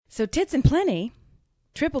So tits and plenty,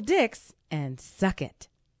 triple dicks, and suck it.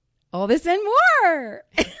 All this and more.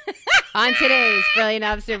 On today's Brilliant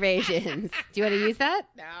Observations. Do you want to use that?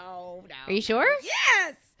 No. Are you sure?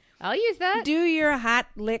 Yes. I'll use that. Do your hot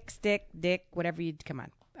lick, stick, dick, whatever you... Come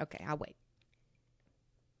on. Okay, I'll wait.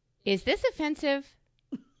 Is this offensive?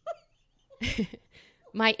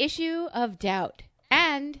 My issue of doubt.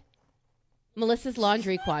 And Melissa's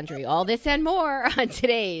laundry quandary. All this and more on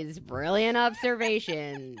today's Brilliant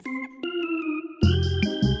Observations.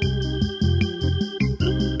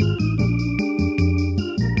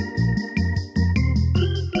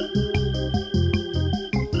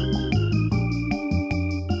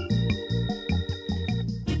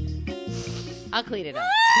 I'll clean it up.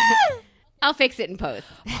 I'll fix it in post.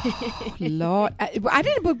 Lord, I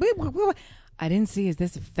didn't see. Is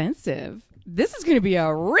this offensive? This is going to be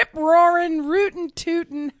a rip-roaring,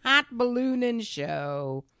 rootin'-tootin', hot balloonin'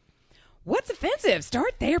 show. What's offensive?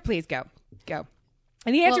 Start there, please. Go.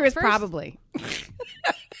 And the answer is probably.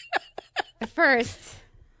 First,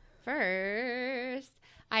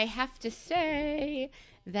 I have to say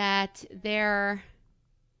that there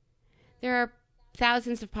are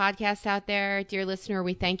thousands of podcasts out there. Dear listener,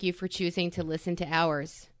 we thank you for choosing to listen to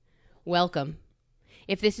ours. Welcome.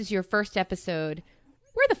 If this is your first episode,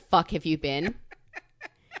 where the fuck have you been?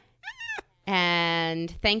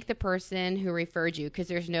 And thank the person who referred you, because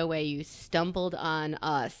there's no way you stumbled on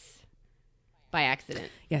us by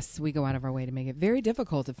accident. Yes, we go out of our way to make it very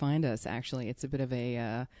difficult to find us, actually. It's a bit of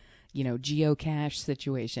a, geocache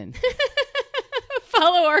situation.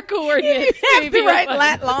 Follow our coordinates. You have to write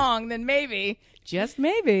that long, then maybe. Just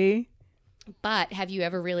maybe. But have you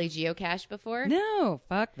ever really geocached before? No,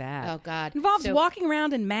 fuck that. Oh, God. It involves walking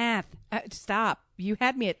around in math. Stop. You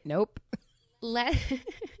had me at nope.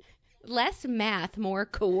 Less math, more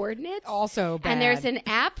coordinates. Also bad. And there's an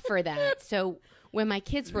app for that. So when my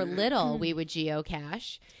kids were little, we would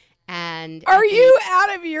geocache. And are you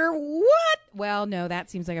out of your what? Well, no,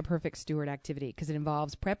 that seems like a perfect steward activity because it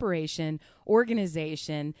involves preparation,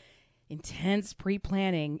 organization, intense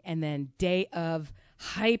pre-planning, and then day of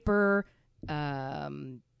hyper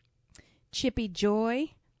chippy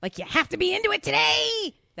joy. Like you have to be into it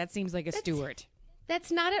today. That seems like a steward.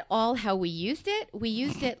 That's not at all how we used it. We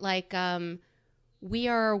used it like we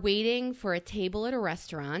are waiting for a table at a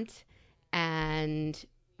restaurant, and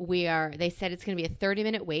they said it's going to be a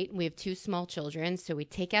 30-minute wait, and we have 2 small children, so we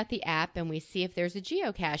take out the app and we see if there's a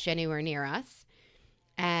geocache anywhere near us,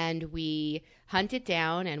 and we hunt it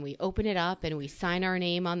down, and we open it up, and we sign our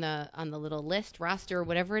name on the little list, roster,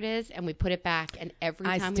 whatever it is, and we put it back, and every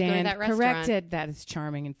time we go to that restaurant... corrected. That is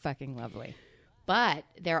charming and fucking lovely. But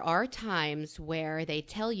there are times where they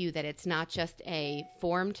tell you that it's not just a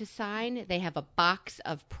form to sign. They have a box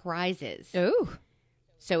of prizes. Ooh.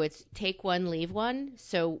 So it's take one, leave one.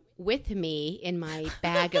 So with me in my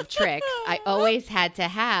bag of tricks, I always had to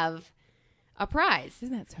have a prize.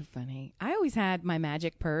 Isn't that so funny? I always had my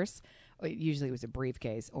magic purse. Usually it was a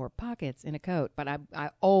briefcase or pockets in a coat. But I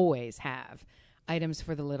always have items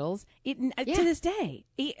for the littles. To this day,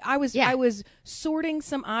 I was sorting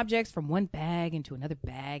some objects from one bag into another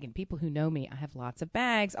bag, and people who know me, I have lots of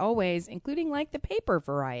bags always, including like the paper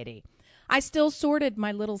variety. I still sorted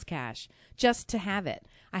my littles cache just to have it.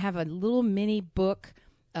 I have a little mini book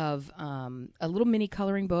of a little mini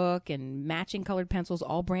coloring book and matching colored pencils,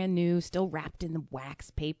 all brand new, still wrapped in the wax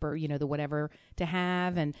paper, the whatever to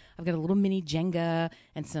have, and I've got a little mini Jenga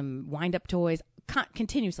and some wind-up toys,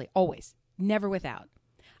 continuously, always. Never without.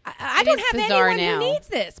 I don't have anyone who needs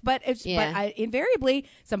this, but invariably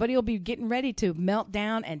somebody will be getting ready to melt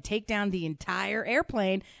down and take down the entire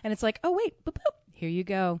airplane, and it's like, oh wait, boop, boop, here you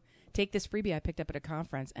go, take this freebie I picked up at a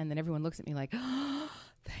conference, and then everyone looks at me like, oh,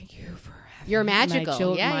 thank you for having you're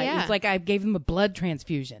magical. It's like I gave them a blood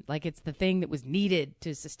transfusion, like it's the thing that was needed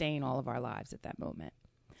to sustain all of our lives at that moment.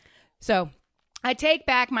 So I take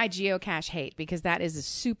back my geocache hate because that is a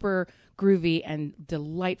super groovy and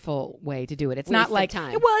delightful way to do it. It's not like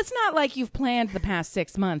it's not like you've planned the past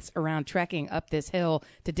 6 months around trekking up this hill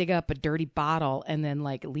to dig up a dirty bottle and then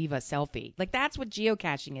like leave a selfie. Like that's what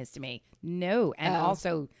geocaching is to me. No, and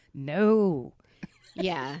also no.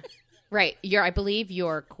 Yeah. Right. I believe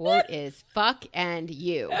your quote is "fuck and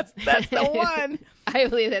you." That's the one. I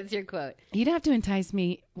believe that's your quote. You'd have to entice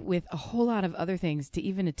me with a whole lot of other things to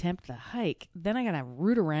even attempt the hike. Then I gotta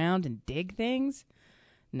root around and dig things.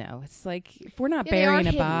 No, it's like if we're not burying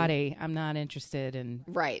a body, I'm not interested in.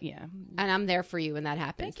 Right. Yeah. And I'm there for you when that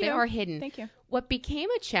happens. They are hidden. Thank you. What became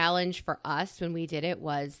a challenge for us when we did it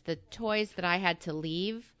was the toys that I had to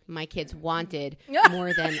leave my kids wanted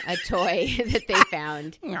more than a toy that they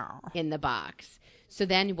found in the box. So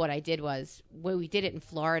then what I did was, we did it in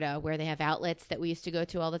Florida where they have outlets that we used to go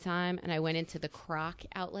to all the time. And I went into the Croc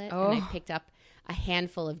outlet and I picked up a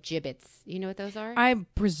handful of gibbets. You know what those are? I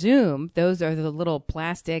presume those are the little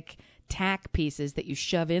plastic tack pieces that you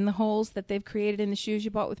shove in the holes that they've created in the shoes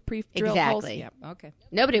you bought with pre-drilled holes. Exactly. Yep. Okay.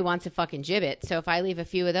 Nobody wants a fucking gibbet. So if I leave a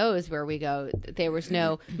few of those where we go, there was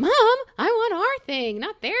no, Mom, I want our thing,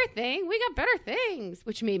 not their thing. We got better things,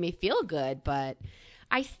 which made me feel good. But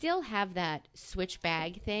I still have that switch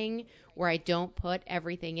bag thing where I don't put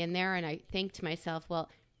everything in there. And I think to myself, well,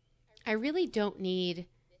 I really don't need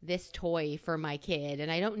this toy for my kid.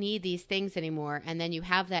 And I don't need these things anymore. And then you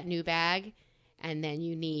have that new bag. And then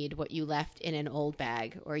you need what you left in an old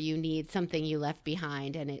bag, or you need something you left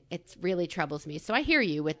behind. And it really troubles me. So I hear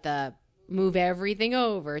you with the move everything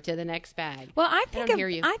over to the next bag. Well, I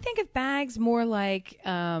think of bags more like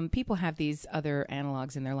people have these other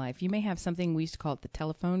analogs in their life. You may have something, we used to call it the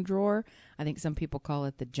telephone drawer. I think some people call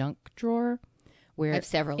it the junk drawer. Where I have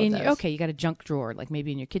several of those. Okay, you got a junk drawer, like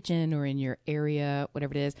maybe in your kitchen or in your area,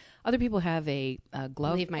 whatever it is. Other people have a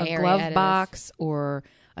glove box or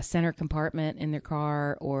a center compartment in their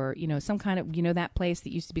car, or some kind of that place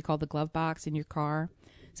that used to be called the glove box in your car.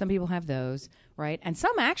 Some people have those, right? And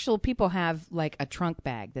some actual people have like a trunk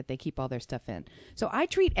bag that they keep all their stuff in. So I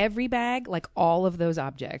treat every bag like all of those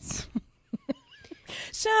objects.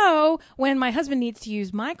 So when my husband needs to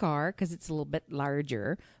use my car, because it's a little bit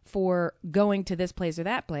larger, for going to this place or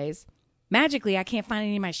that place, magically I can't find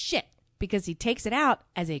any of my shit because he takes it out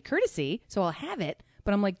as a courtesy, so I'll have it.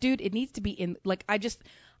 But I'm like, dude, it needs to be in, like, I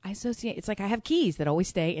associate, it's like I have keys that always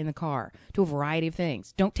stay in the car to a variety of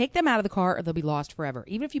things. Don't take them out of the car or they'll be lost forever.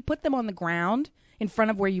 Even if you put them on the ground in front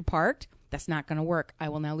of where you parked, that's not going to work. I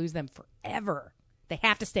will now lose them forever. They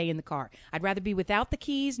have to stay in the car. I'd rather be without the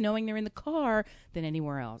keys, knowing they're in the car, than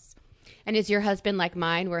anywhere else. And is your husband like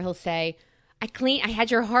mine, where he'll say, I had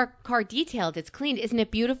your car detailed. It's cleaned. Isn't it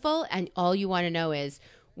beautiful? And all you want to know is,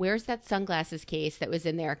 where's that sunglasses case that was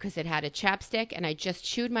in there? Because it had a chapstick and I just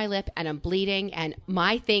chewed my lip and I'm bleeding and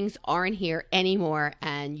my things aren't here anymore.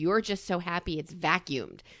 And you're just so happy it's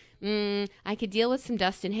vacuumed. I could deal with some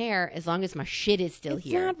dust and hair as long as my shit is still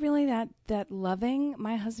here. It's not really that loving.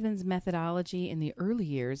 My husband's methodology in the early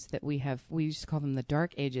years that we used to call them the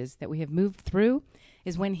dark ages, that we have moved through,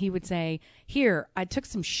 is when he would say, here, I took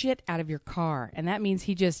some shit out of your car. And that means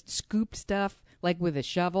he just scooped stuff like with a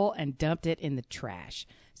shovel and dumped it in the trash.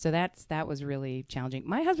 So that was really challenging.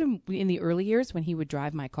 My husband, in the early years, when he would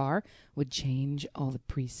drive my car, would change all the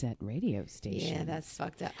preset radio stations. Yeah, that's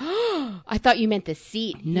fucked up. I thought you meant the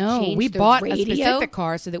seat. No, we bought a specific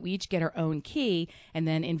car so that we each get our own key, and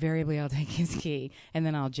then invariably I'll take his key, and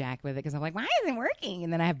then I'll jack with it because I'm like, why isn't it working?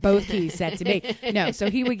 And then I have both keys set to me. No, so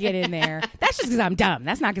he would get in there. That's just because I'm dumb.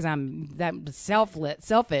 That's not because I'm that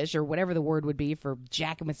selfish or whatever the word would be for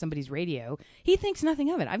jacking with somebody's radio. He thinks nothing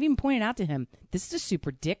of it. I've even pointed out to him, this is a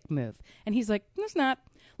super dick move. And he's like, no, it's not.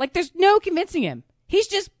 Like, there's no convincing him. He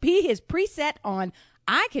is preset on,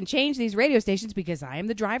 I can change these radio stations because I am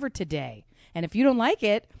the driver today. And if you don't like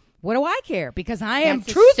it, what do I care? Because I am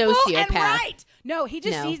truthful and right. No, he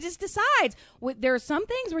just decides. There are some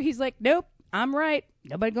things where he's like, nope, I'm right.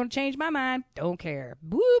 Nobody's going to change my mind. Don't care.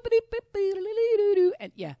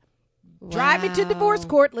 And yeah. Wow. Drive me to divorce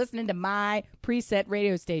court listening to my preset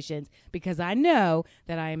radio stations because I know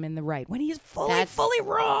that I am in the right. When he is fully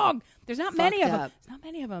wrong. There's not many of them. There's not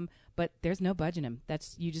many of them, but there's no budging him. I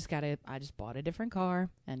just bought a different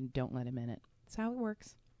car and don't let him in it. That's how it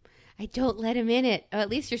works. I don't let him in it. Oh, at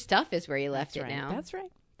least your stuff is where you left it now. That's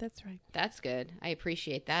right. That's good. I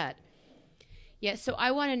appreciate that. Yeah, so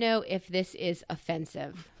I want to know if this is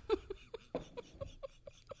offensive.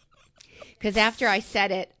 Because after I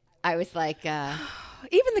said it, I was like,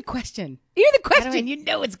 even the question, you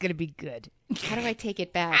know it's going to be good. How do I take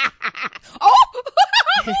it back? Oh,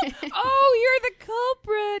 you're the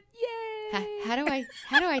culprit. Yay.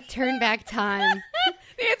 How do I turn back time?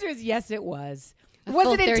 The answer is yes, it was.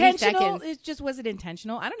 Was it intentional? Was it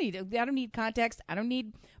intentional? I don't need context. I don't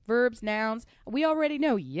need verbs, nouns. We already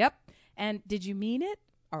know. Yep. And did you mean it?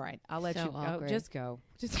 All right, I'll let you go. Awkward. Just go.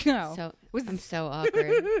 I'm so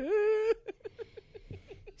awkward.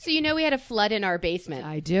 So we had a flood in our basement.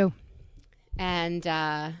 I do. And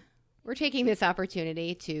we're taking this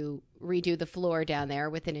opportunity to redo the floor down there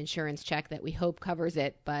with an insurance check that we hope covers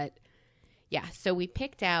it. But yeah, so we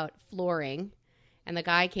picked out flooring and the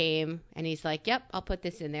guy came and he's like, yep, I'll put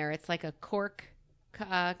this in there. It's like a cork,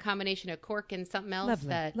 combination of cork and something else.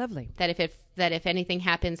 Lovely. That if anything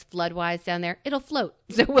happens flood-wise down there, it'll float.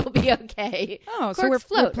 So we'll be okay. Oh, Corks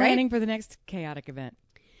so we're planning for the next chaotic event.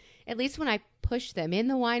 at least when I push them in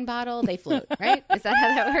the wine bottle, they float, right? Is that how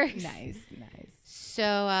that works? Nice.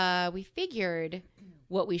 So we figured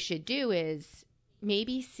what we should do is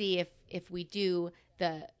maybe see if we do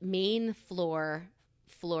the main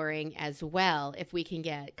flooring as well, if we can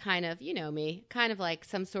get kind of, you know me, kind of like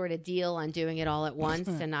some sort of deal on doing it all at once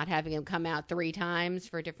and not having them come out 3 times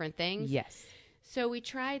for different things. Yes. So we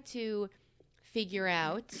tried to figure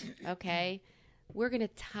out, okay, we're going to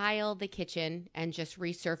tile the kitchen and just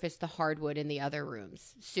resurface the hardwood in the other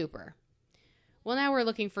rooms. Super. Well, now we're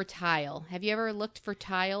looking for tile. Have you ever looked for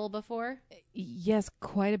tile before? Yes,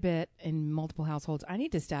 quite a bit in multiple households. I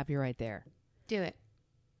need to stop you right there. Do it.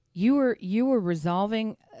 You were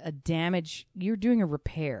resolving a damage. You're doing a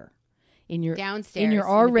repair in your downstairs in your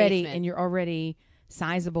already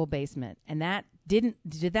sizable basement, and that did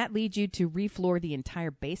that lead you to refloor the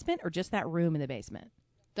entire basement or just that room in the basement?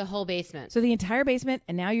 The whole basement. So the entire basement,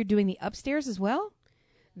 and now you're doing the upstairs as well?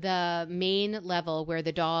 The main level where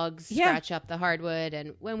the dogs scratch up the hardwood.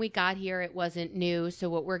 And when we got here, it wasn't new. So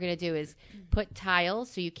what we're going to do is put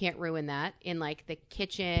tiles, so you can't ruin that, in like the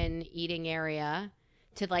kitchen eating area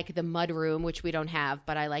to like the mud room, which we don't have,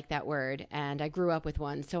 but I like that word. And I grew up with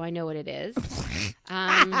one, so I know what it is.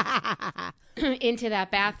 Into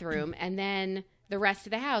that bathroom. And then the rest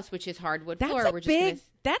of the house, which is hardwood floor.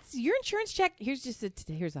 That's your insurance check.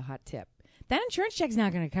 Here's a hot tip. That insurance check's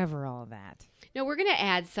not going to cover all of that. No, we're going to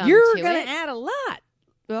add some You're to going it. to add a lot.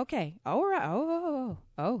 Okay. All right.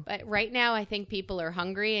 Oh. But right now, I think people are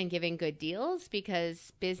hungry and giving good deals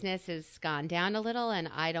because business has gone down a little, and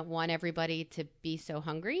I don't want everybody to be so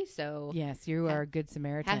hungry. So yes, you are a good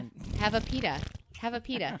Samaritan. Have a pita. Have a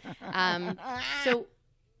pita. So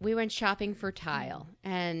we went shopping for tile,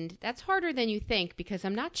 and that's harder than you think because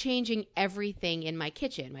I'm not changing everything in my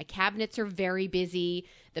kitchen. My cabinets are very busy.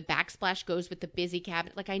 The backsplash goes with the busy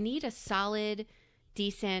cabinet. Like I need a solid,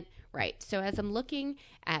 decent, right. So as I'm looking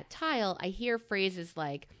at tile, I hear phrases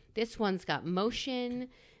like, this one's got motion.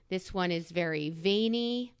 This one is very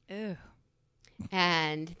veiny. Ew.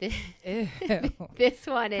 And Ew. this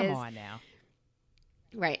one is... Come on now.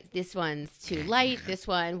 Right. This one's too light. This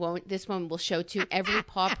one won't. This one will show to every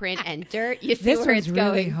paw print and dirt. You see this where one's it's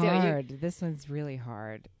really going. hard. This one's really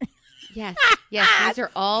hard. Yes. These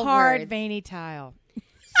are all hard, words. veiny tile.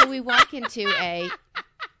 So we walk into a.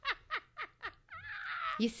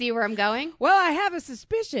 You see where I'm going? Well, I have a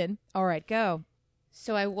suspicion. All right, go.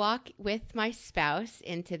 So I walk with my spouse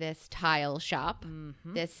into this tile shop.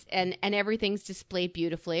 Mm-hmm. And everything's displayed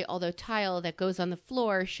beautifully. Although tile that goes on the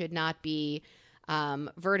floor should not be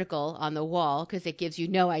vertical on the wall because it gives you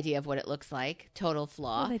no idea of what it looks like. Total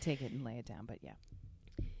flaw. Well, they take it and lay it down, but yeah.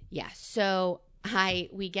 Yeah. So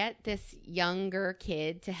we get this younger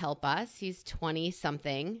kid to help us. He's 20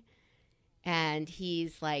 something, and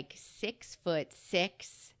he's like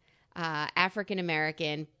 6'6", African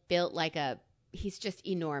American, built like he's just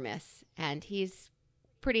enormous, and he's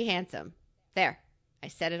pretty handsome. There, I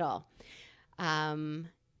said it all.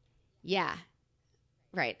 Yeah,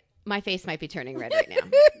 right. My face might be turning red right now.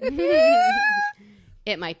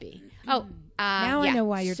 It might be. Oh, now I know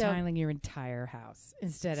why you're tiling your entire house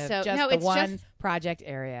instead of just project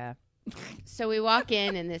area. So we walk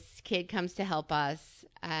in, and this kid comes to help us,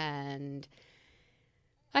 and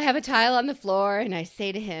I have a tile on the floor, and I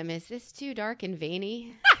say to him, "Is this too dark and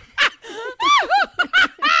veiny?"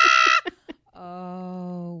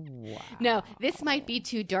 Oh, wow. No, this might be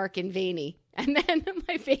too dark and veiny. And then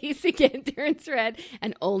my face again turns red,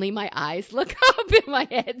 and only my eyes look up, and my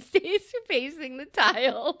head stays facing the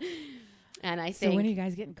tile. And I think, so when are you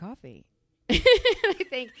guys getting coffee? I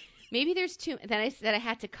think maybe there's too. Then I said I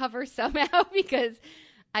had to cover somehow because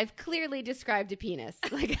I've clearly described a penis.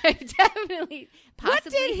 Like I've definitely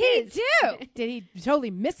possibly. What did he do? Did he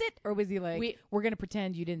totally miss it, or was he like, "We're going to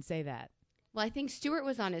pretend you didn't say that"? Well, I think Stuart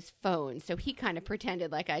was on his phone, so he kind of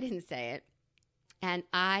pretended like I didn't say it, and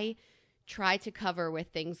I try to cover with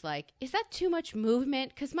things like, is that too much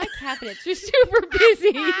movement? Because my cabinets are super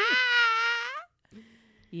busy.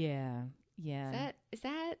 Yeah. Is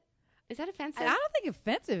that offensive? I don't think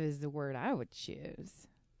offensive is the word I would choose.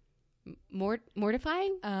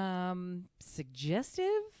 Mortifying?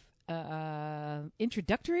 Suggestive?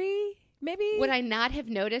 Introductory, maybe? Would I not have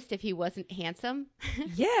noticed if he wasn't handsome?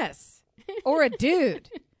 Yes. Or a dude.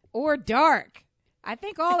 Or dark. I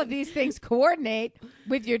think all of these things coordinate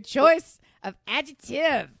with your choice of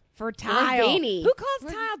adjective for tile. Veiny. Who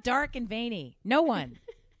calls tile dark and veiny? No one.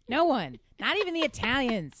 No one. Not even the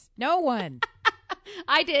Italians. No one.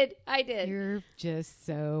 I did. You're just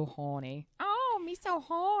so horny. Oh, me so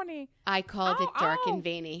horny. I called it dark and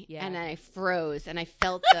veiny, and I froze, and I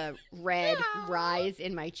felt the red rise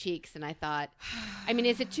in my cheeks, and I thought, I mean,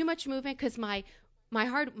 is it too much movement? Because my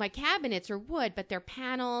cabinets are wood, but they're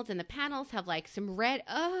paneled, and the panels have like some red.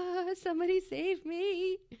 Oh, somebody save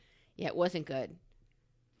me! Yeah, it wasn't good.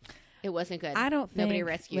 It wasn't good. I don't think. Nobody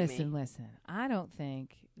rescued me. Listen. I don't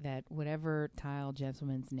think that whatever tile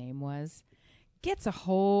gentleman's name was gets a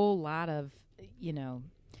whole lot of,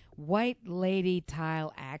 white lady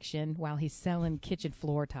tile action while he's selling kitchen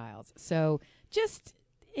floor tiles. So just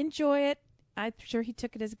enjoy it. I'm sure he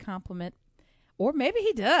took it as a compliment. Or maybe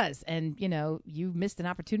he does. And, you missed an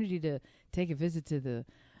opportunity to take a visit to the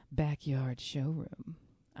backyard showroom.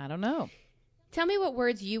 I don't know. Tell me what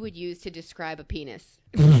words you would use to describe a penis.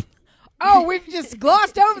 Oh, we've just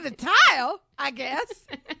glossed over the tile, I guess.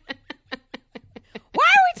 Why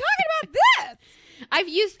are we talking about this? I've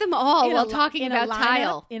used them all while talking about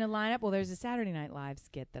tile. In a lineup, well, there's a Saturday Night Live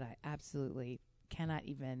skit that I absolutely can't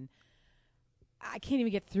even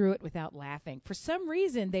get through it without laughing. For some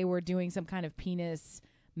reason, they were doing some kind of penis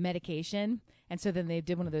medication, and so then they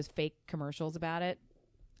did one of those fake commercials about it.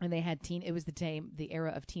 And they had it was the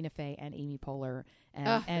era of Tina Fey and Amy Poehler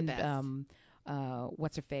and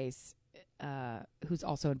what's her face, who's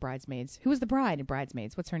also in Bridesmaids. Who was the bride in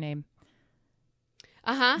Bridesmaids? What's her name?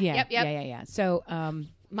 Uh-huh. Yeah. Yep. Yeah. So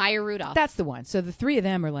Maya Rudolph. That's the one. So the three of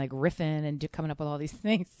them are like riffing and coming up with all these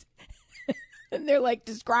things. And they're like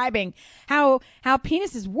describing how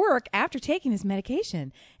penises work after taking this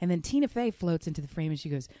medication. And then Tina Fey floats into the frame and she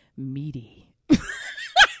goes, meaty.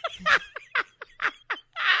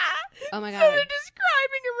 Oh my God. So they're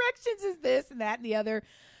describing erections as this and that and the other.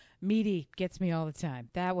 Meaty gets me all the time.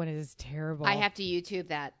 That one is terrible. I have to YouTube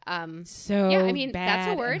that. So yeah, I mean, bad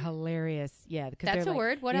that's a word. And hilarious. Yeah, because that's a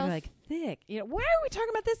word. What else? Like thick. Why are we talking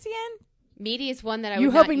about this again? Meaty is one that I you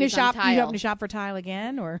would hoping not use to shop? on tile. You hoping to shop for tile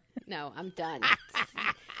again, or no? I'm done.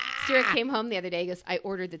 Stuart came home the other day. He goes, I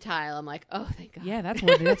ordered the tile. I'm like, oh, thank God. Yeah, that's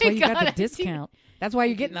why you got the discount. That's why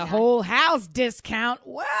you're getting the whole house discount.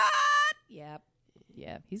 What? Yep.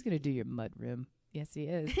 Yeah, he's gonna do your mud room. Yes, he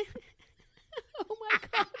is. Oh my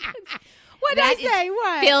God. What did I say?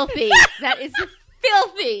 What? Filthy. That is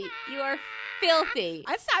filthy. You are filthy.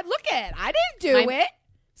 Look at it. I didn't do it.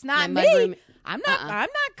 It's not me. Room, I'm not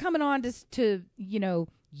coming on to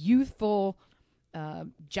youthful,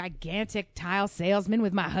 gigantic tile salesman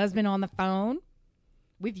with my husband on the phone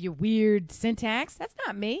with your weird syntax. That's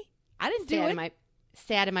not me. I didn't do it.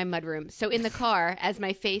 Stay out of my mudroom. So in the car, as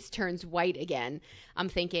my face turns white again, I'm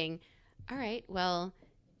thinking, all right, well,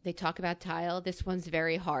 they talk about tile. This one's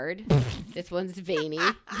very hard. This one's veiny.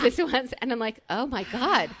 And I'm like, oh my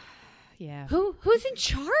God. Yeah. Who's in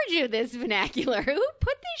charge of this vernacular? Who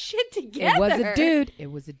put this shit together? It was a dude. It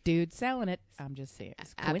was a dude selling it. I'm just saying.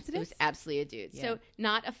 It's coincidence? It was absolutely a dude. Yeah. So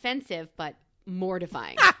not offensive, but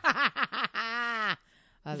mortifying.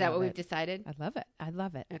 Is that what we've decided? I love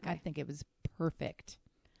it. Okay. I think it was perfect.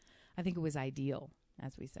 I think it was ideal,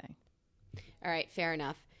 as we say. All right. Fair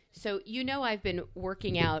enough. So I've been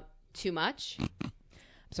working out too much. I'm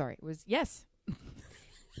sorry. It was, yes.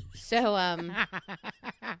 So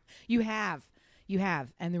you have,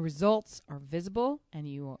 and the results are visible, and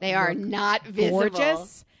they are not visible.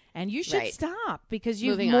 Gorgeous, and you should stop because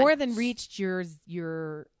you've more than reached your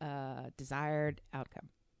desired outcome.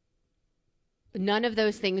 None of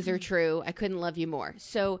those things are true. I couldn't love you more.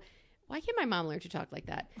 So why can't my mom learn to talk like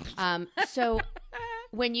that? So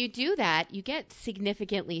when you do that, you get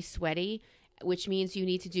significantly sweaty, which means you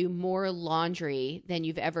need to do more laundry than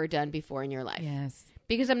you've ever done before in your life. Yes.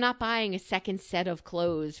 Because I'm not buying a second set of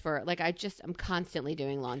clothes for, I'm constantly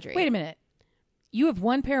doing laundry. Wait a minute. You have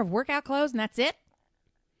one pair of workout clothes and that's it?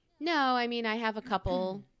 No, I mean, I have a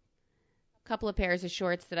couple of pairs of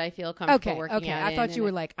shorts that I feel comfortable working out I thought in, you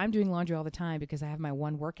were like, I'm doing laundry all the time because I have my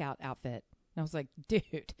one workout outfit. And I was like,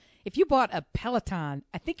 dude, if you bought a Peloton,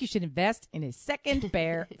 I think you should invest in a second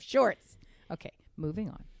pair of shorts. Okay, moving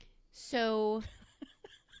on. So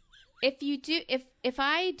if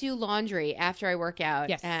I do laundry after I work out,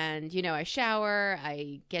 yes, and I shower,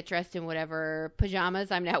 I get dressed in whatever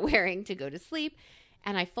pajamas I'm now wearing to go to sleep,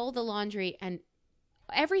 and I fold the laundry, and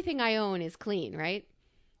everything I own is clean, right?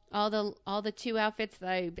 All the 2 outfits that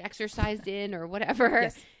I exercised in or whatever.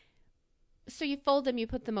 Yes. So you fold them, you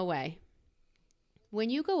put them away. When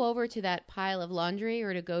you go over to that pile of laundry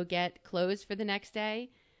or to go get clothes for the next day,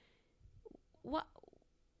 why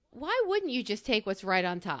wouldn't you just take what's right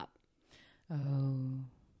on top? Oh,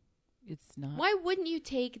 it's not. Why wouldn't you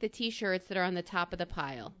take the T-shirts that are on the top of the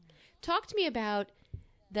pile? Talk to me about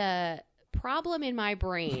the problem in my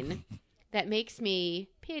brain that makes me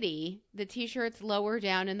pity the T-shirts lower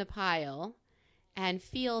down in the pile and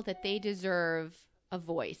feel that they deserve a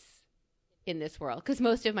voice in this world. Because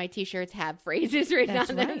most of my T-shirts have phrases written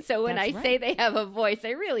on them. So when I say they have a voice,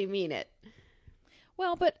 I really mean it.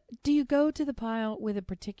 Well, but do you go to the pile with a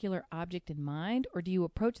particular object in mind, or do you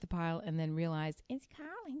approach the pile and then realize it's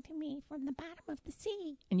calling to me from the bottom of the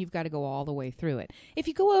sea? And you've got to go all the way through it. If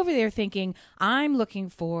you go over there thinking, I'm looking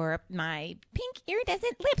for my pink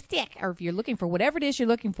iridescent lipstick, or if you're looking for whatever it is you're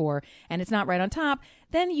looking for and it's not right on top,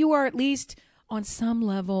 then you are at least on some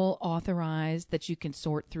level authorized that you can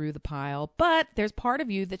sort through the pile. But there's part of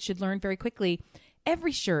you that should learn very quickly,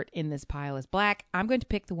 every shirt in this pile is black. I'm going to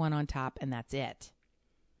pick the one on top, and that's it.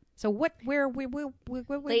 So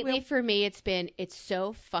lately for me, it's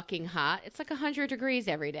so fucking hot. It's like 100 degrees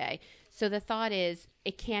every day. So the thought is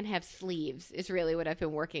it can't have sleeves is really what I've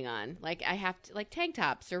been working on. Like I have to, like tank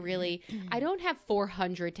tops are really, I don't have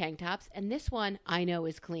 400 tank tops, and this one I know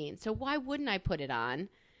is clean. So why wouldn't I put it on?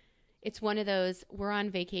 It's one of those, we're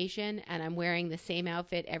on vacation and I'm wearing the same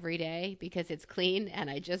outfit every day because it's clean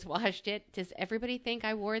and I just washed it. Does everybody think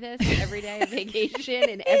I wore this every day of vacation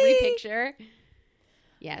in every picture?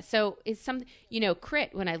 Yeah, so it's something,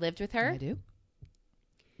 Crit, when I lived with her. I do.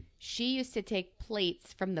 She used to take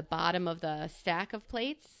plates from the bottom of the stack of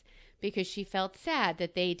plates because she felt sad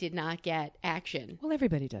that they did not get action. Well,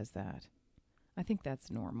 everybody does that. I think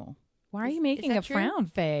that's normal. Why are you making a true? Frown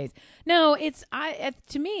face? No,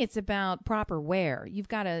 to me it's about proper wear. You've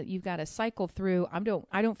got to cycle through.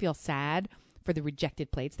 I don't feel sad for the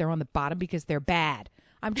rejected plates. They're on the bottom because they're bad.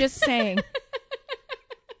 I'm just saying.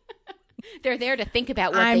 They're there to think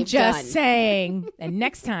about what I'm they've done. I'm just saying, and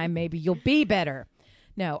next time maybe you'll be better.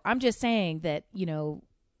 No, I'm just saying that,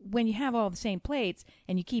 when you have all the same plates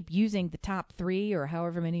and you keep using the top 3 or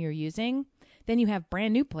however many you're using, then you have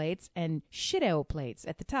brand new plates and shit-o plates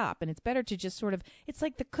at the top. And it's better to just sort of, it's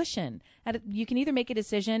like the cushion. You can either make a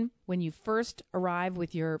decision when you first arrive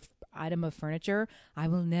with your item of furniture, I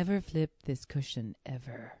will never flip this cushion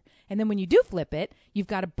ever. And then when you do flip it, you've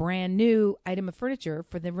got a brand new item of furniture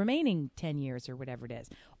for the remaining 10 years or whatever it is.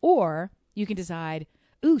 Or you can decide,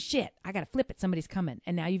 ooh, shit, I got to flip it. Somebody's coming.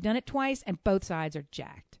 And now you've done it twice and both sides are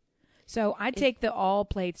jacked. So I take the all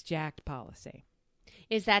plates jacked policy.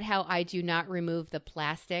 Is that how I do not remove the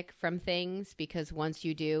plastic from things? Because once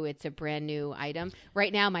you do, it's a brand new item.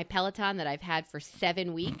 Right now, my Peloton that I've had for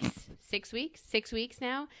 6 weeks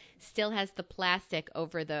now, still has the plastic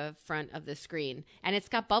over the front of the screen. And it's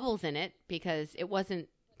got bubbles in it because it wasn't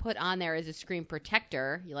put on there as a screen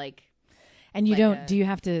protector. And you don't, do you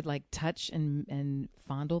have to touch and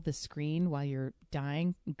fondle the screen while you're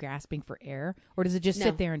dying, grasping for air? Or does it just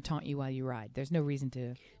sit there and taunt you while you ride? There's no reason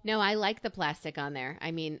to. No, I like the plastic on there.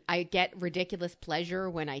 I mean, I get ridiculous pleasure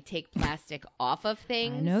when I take plastic off of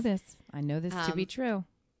things. I know this to be true.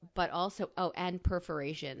 But also, and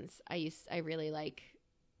perforations. I really like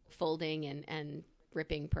folding and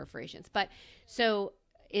ripping perforations. But so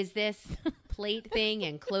is this plate thing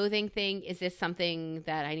and clothing thing, is this something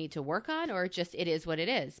that I need to work on, or just it is what it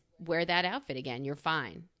is? Wear that outfit again. You're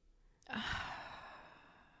fine.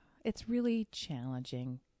 It's really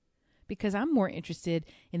challenging because I'm more interested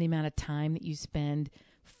in the amount of time that you spend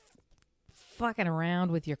fucking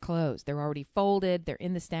around with your clothes. They're already folded. They're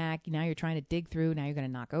in the stack. Now you're trying to dig through. Now you're going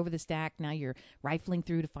to knock over the stack. Now you're rifling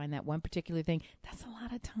through to find that one particular thing. That's a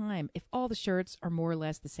lot of time. If all the shirts are more or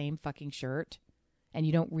less the same fucking shirt, and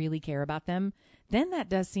you don't really care about them, then that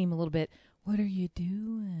does seem a little bit, what are you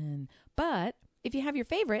doing? But if you have your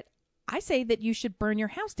favorite, I say that you should burn your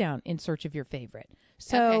house down in search of your favorite.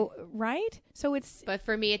 So, okay. Right? So it's... But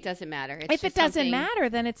for me, it doesn't matter. If it doesn't matter,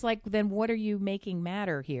 then it's like, then what are you making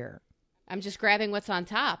matter here? I'm just grabbing what's on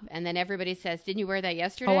top. And then everybody says, didn't you wear that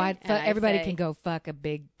yesterday? Everybody can go fuck a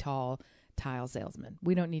big, tall tile salesman.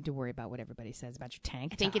 We don't need to worry about what everybody says about your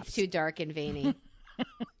tank tops. I think it's too dark and veiny.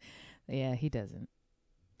 Yeah, he doesn't.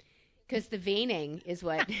 Because the veining is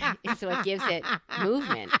what gives it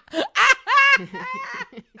movement.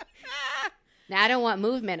 Now, I don't want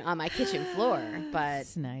movement on my kitchen floor, but...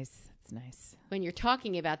 It's nice. It's nice. When you're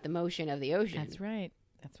talking about the motion of the ocean. That's right.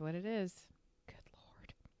 That's what it is. Good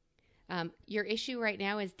Lord. Your issue right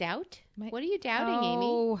now is doubt? What are you doubting,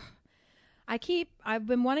 Amy? I've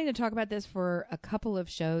been wanting to talk about this for a couple of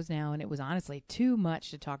shows now, and it was honestly too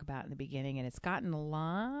much to talk about in the beginning, and it's gotten a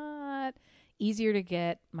lot easier to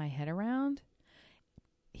get my head around.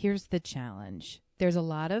 Here's the challenge. There's a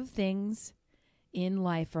lot of things in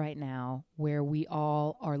life right now where we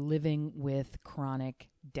all are living with chronic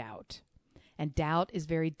doubt. And doubt is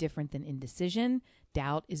very different than indecision.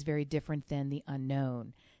 Doubt is very different than the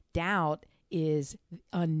unknown. Doubt is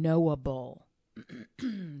unknowable.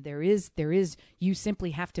 There is, you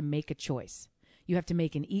simply have to make a choice. You have to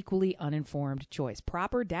make an equally uninformed choice.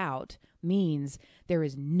 Proper doubt means there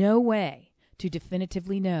is no way to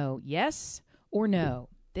definitively know yes or no,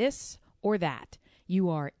 this or that. You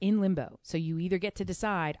are in limbo. So you either get to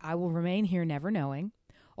decide, I will remain here never knowing,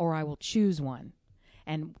 or I will choose one.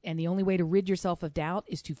 And the only way to rid yourself of doubt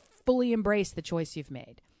is to fully embrace the choice you've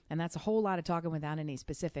made. And that's a whole lot of talking without any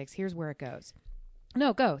specifics. Here's where it goes.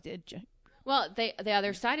 No, go. Well, the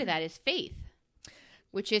other side of that is faith,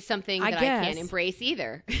 which is something that I can't embrace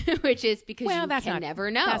either, which is because you can never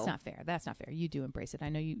know. That's not fair. That's not fair. You do embrace it. I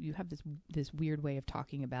know you have this weird way of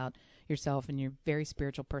talking about yourself, and you're a very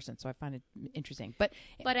spiritual person, so I find it interesting. But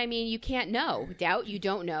I mean, you can't know. Doubt, you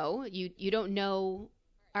don't know. You don't know.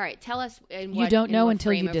 All right, tell us. You don't know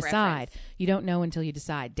until you decide. You don't know until you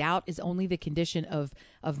decide. Doubt is only the condition of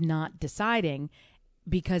not deciding,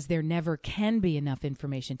 because there never can be enough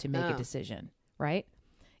information to make a decision, right?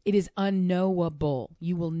 It is unknowable.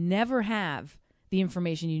 You will never have the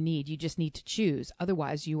information you need. You just need to choose.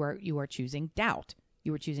 Otherwise, you are choosing doubt.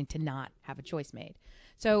 You are choosing to not have a choice made.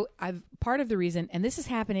 So part of the reason, and this is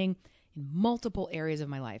happening in multiple areas of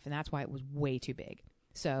my life, and that's why it was way too big.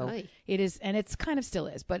 So it is, and it's kind of still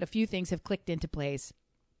is, but a few things have clicked into place.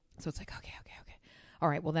 So it's like, okay. All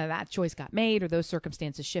right, well, that choice got made, or those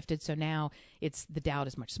circumstances shifted, so now the doubt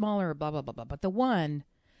is much smaller, blah, blah, blah, blah. But the one,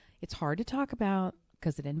 it's hard to talk about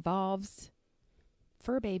because it involves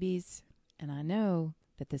fur babies, and I know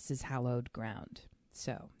that this is hallowed ground.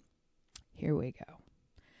 So here we go.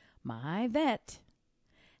 My vet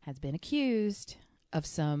has been accused of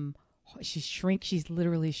some... She's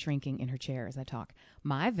literally shrinking in her chair as I talk.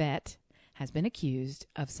 My vet has been accused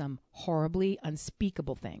of some horribly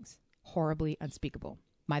unspeakable things. Horribly unspeakable.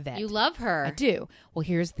 My vet. You love her. I do. Well,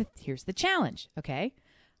 here's the challenge, okay?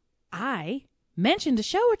 I mentioned a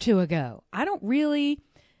show or two ago. I don't really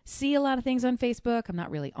see a lot of things on Facebook. I'm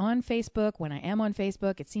not really on Facebook. When I am on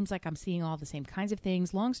Facebook, it seems like I'm seeing all the same kinds of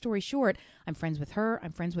things. Long story short, I'm friends with her.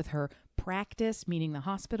 I'm friends with her practice, meaning the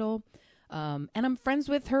hospital. And I'm friends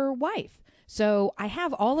with her wife. So I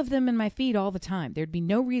have all of them in my feed all the time. There'd be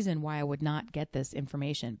no reason why I would not get this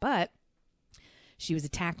information. But she was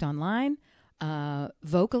attacked online,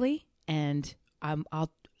 vocally, and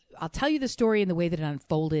I'll tell you the story in the way that it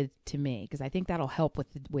unfolded to me, because I think that'll help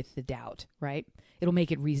with the doubt, right? It'll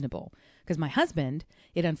make it reasonable. Because my husband,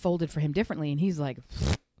 it unfolded for him differently, and he's like,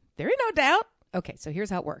 there ain't no doubt. Okay, so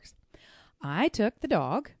here's how it works. I took the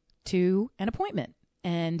dog to an appointment,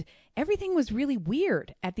 and everything was really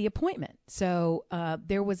weird at the appointment. So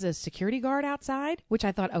there was a security guard outside, which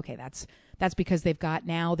I thought, okay, that's because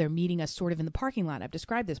they're meeting us sort of in the parking lot. I've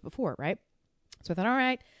described this before, right? So I thought, all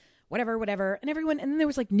right, whatever. And then there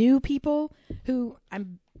was like new people who I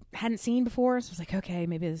hadn't seen before. So I was like, okay,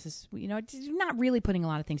 maybe this is, not really putting a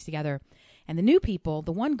lot of things together. And the new people,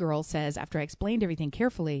 the one girl says, after I explained everything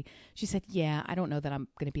carefully, she said, yeah, I don't know that I'm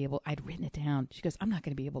going to be able, I'd written it down. She goes, I'm not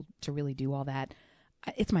going to be able to really do all that.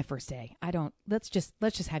 It's my first day. Let's just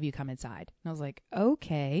have you come inside. And I was like,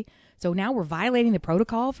 okay. So now we're violating the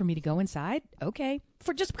protocol for me to go inside? Okay.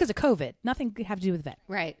 Just because of COVID. Nothing have to do with the vet.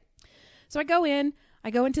 Right. So I go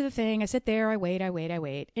into the thing. I sit there. I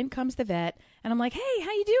wait. In comes the vet. And I'm like, hey,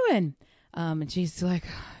 how you doing? And she's like,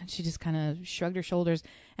 she just kind of shrugged her shoulders.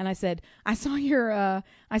 And I said, I saw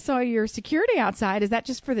your security outside. Is that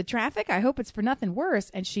just for the traffic? I hope it's for nothing worse.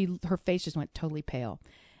 And her face just went totally pale.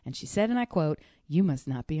 And she said, and I quote, you must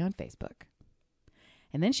not be on Facebook.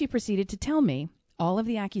 And then she proceeded to tell me all of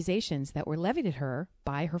the accusations that were levied at her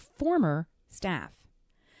by her former staff.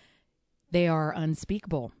 They are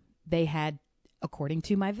unspeakable. They had, according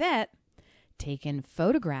to my vet, taken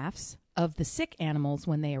photographs of the sick animals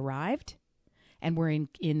when they arrived and were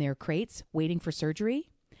in their crates waiting for surgery,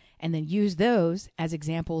 and then used those as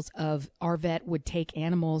examples of our vet would take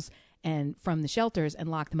animals and from the shelters and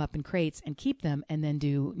lock them up in crates and keep them and then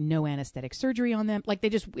do no anesthetic surgery on them. Like it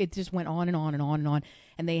just went on and on and on and on.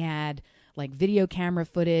 And they had like video camera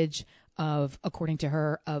footage of, according to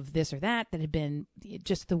her, of this or that had been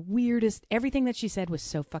just the weirdest. Everything that she said was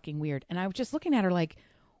so fucking weird. And I was just looking at her like,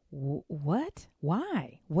 what?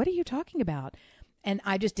 Why? What are you talking about? And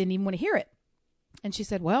I just didn't even want to hear it. And she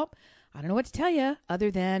said, well, I don't know what to tell you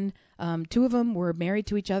other than two of them were married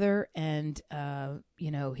to each other. And,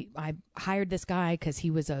 I hired this guy because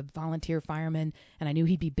he was a volunteer fireman and I knew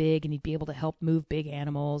he'd be big and he'd be able to help move big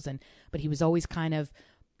animals. But he was always kind of,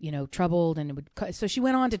 troubled. So she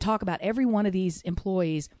went on to talk about every one of these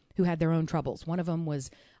employees who had their own troubles. One of them was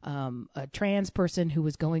a trans person who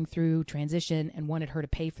was going through transition and wanted her to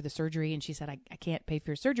pay for the surgery. And she said, I can't pay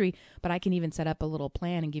for your surgery, but I can even set up a little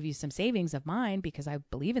plan and give you some savings of mine because I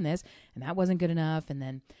believe in this. And that wasn't good enough. And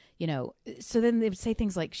then, so then they would say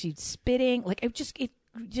things like she's spitting. Like it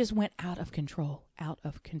just went out of control.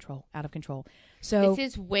 So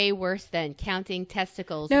this is way worse than counting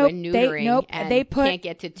testicles when neutering can't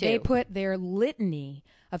get to 2. They put their litany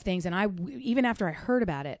of things, and even after I heard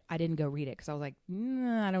about it, I didn't go read it because I was like,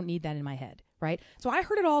 I don't need that in my head, right? So I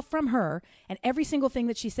heard it all from her, and every single thing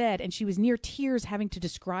that she said, and she was near tears having to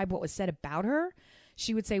describe what was said about her.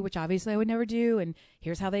 She would say, which obviously I would never do, and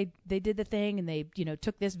here's how they did the thing, and they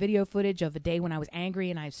took this video footage of a day when I was angry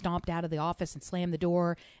and I stomped out of the office and slammed the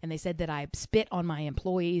door, and they said that I spit on my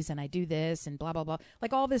employees and I do this and blah blah blah,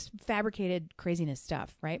 like all this fabricated craziness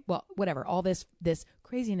stuff, right? Well, whatever, all this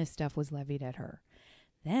craziness stuff was levied at her.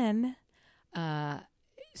 Then,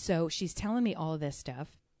 so she's telling me all of this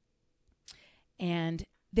stuff, and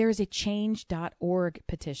there's a change.org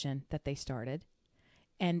petition that they started,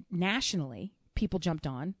 and nationally people jumped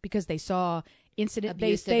on because they saw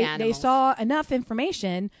they saw enough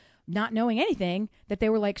information, not knowing anything, that they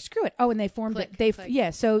were like, screw it. Oh, and they formed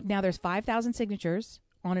so now there's 5,000 signatures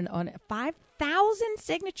on 5,000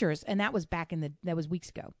 signatures, and that was that was weeks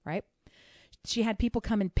ago, right? She had people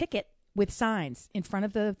come and picket with signs in front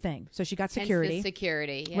of the thing. So she got security. Hence the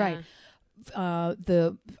security, yeah.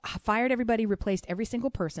 Right. Fired everybody, replaced every single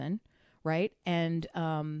person, right? And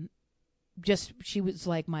she was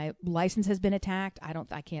like, my license has been attacked.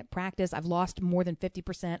 I can't practice. I've lost more than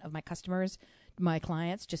 50% of my customers, my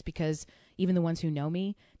clients, just because even the ones who know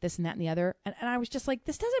me, this and that and the other. And I was just like,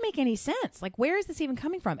 this doesn't make any sense. Like, where is this even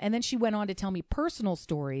coming from? And then she went on to tell me personal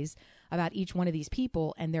stories about each one of these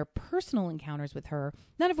people and their personal encounters with her,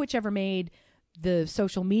 none of which ever made the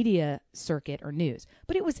social media circuit or news.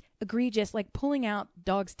 But it was egregious, like pulling out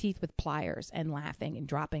dog's teeth with pliers and laughing and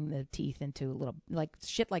dropping the teeth into a little, like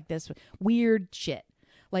shit like this, weird shit.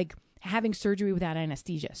 Like having surgery without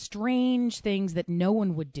anesthesia, strange things that no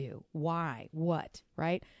one would do. Why? What?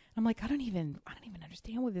 Right? I'm like, I don't even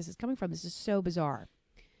understand where this is coming from. This is so bizarre.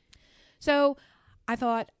 So I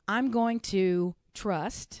thought, I'm going to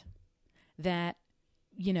trust that,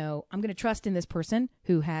 I'm going to trust in this person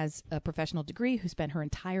who has a professional degree, who spent her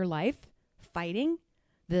entire life fighting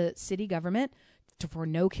the city government for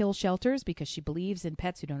no-kill shelters because she believes in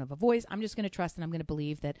pets who don't have a voice. I'm just going to trust, and I'm going to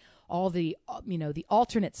believe that all the, the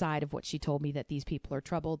alternate side of what she told me, that these people are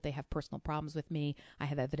troubled. They have personal problems with me. I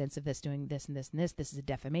have evidence of this doing this and this and this. This is a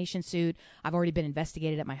defamation suit. I've already been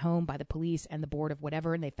investigated at my home by the police and the board of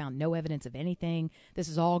whatever, and they found no evidence of anything. This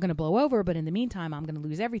is all going to blow over, but in the meantime, I'm going to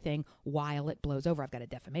lose everything while it blows over. I've got a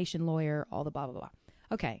defamation lawyer, all the blah, blah, blah.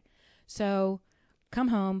 Okay, so come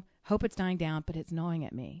home, hope it's dying down, but it's gnawing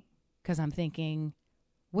at me. Because I'm thinking,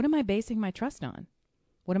 what am I basing my trust on?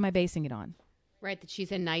 What am I basing it on? Right, that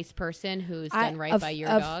she's a nice person who's done right by your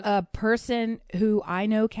dog. A person who I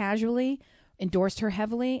know casually, endorsed her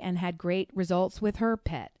heavily, and had great results with her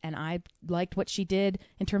pet. And I liked what she did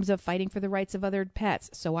in terms of fighting for the rights of other pets.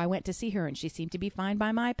 So I went to see her, and she seemed to be fine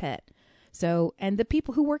by my pet. So, and the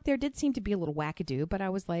people who worked there did seem to be a little wackadoo, but I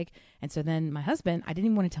was like, and so then my husband, I didn't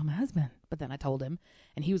even want to tell my husband, but then I told him,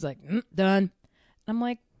 and he was like, done. And I'm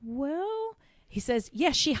like, well, he says,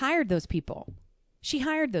 yes, she hired those people. She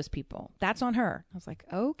hired those people. That's on her. I was like,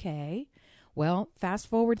 okay. Well, fast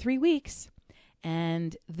forward 3 weeks,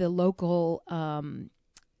 and the local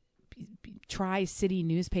Tri-City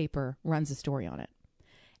newspaper runs a story on it.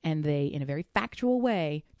 And they, in a very factual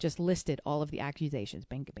way, just listed all of the accusations.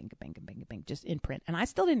 Bing, bing, bing, bing, bing, just in print. And I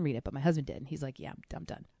still didn't read it, but my husband did. And he's like, yeah, I'm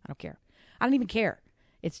done. I don't care. I don't even care.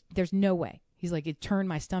 There's no way. He's like, it turned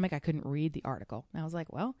my stomach. I couldn't read the article. And I was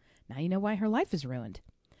like, well, now you know why her life is ruined.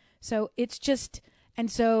 So it's just,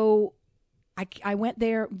 and so I went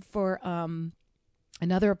there for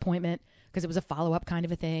another appointment because it was a follow-up kind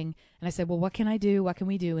of a thing. And I said, well, what can I do? What can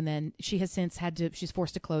we do? And then she has since she's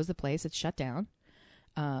forced to close the place. It's shut down.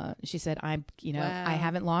 She said, wow. I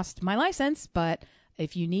haven't lost my license, but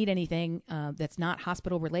if you need anything that's not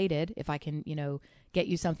hospital related, if I can, get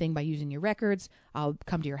you something by using your records, I'll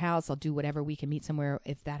come to your house. I'll do whatever. We can meet somewhere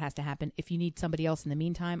if that has to happen. If you need somebody else in the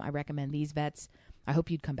meantime, I recommend these vets. I hope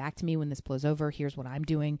you'd come back to me when this blows over. Here's what I'm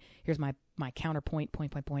doing. Here's my counterpoint,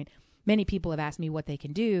 point. Many people have asked me what they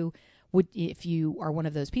can do. If you are one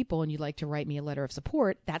of those people and you'd like to write me a letter of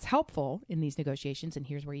support, that's helpful in these negotiations, and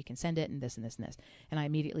here's where you can send it, and this and this and this. And I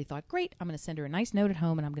immediately thought, great, I'm going to send her a nice note at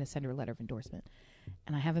home, and I'm going to send her a letter of endorsement.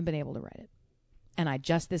 And I haven't been able to write it. And I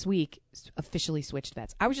just this week officially switched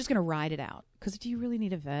vets. I was just going to ride it out, because do you really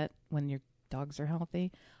need a vet when you're dogs are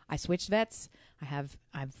healthy. I switched vets. I've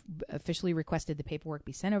officially requested the paperwork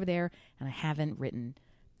be sent over there, and I haven't written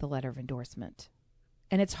the letter of endorsement.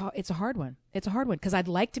 And it's a hard one. It's a hard one because I'd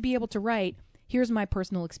like to be able to write, here's my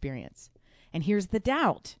personal experience. And here's the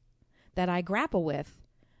doubt that I grapple with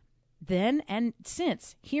then and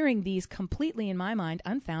since hearing these completely, in my mind,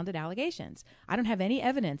 unfounded allegations. I don't have any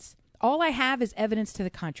evidence. All I have is evidence to the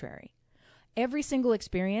contrary. Every single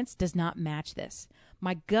experience does not match this.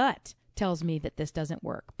 My gut tells me that this doesn't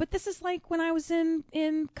work. But this is like when I was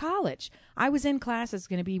in college. I was in class that's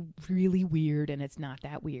going to be really weird, and it's not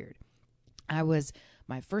that weird. I was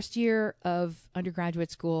my first year of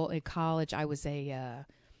undergraduate school in college. I was a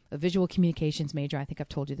visual communications major. I think I've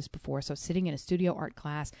told you this before. So sitting in a studio art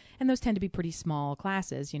class, and those tend to be pretty small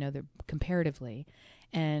classes, they're comparatively.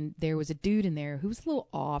 And there was a dude in there who was a little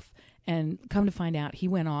off, and come to find out, he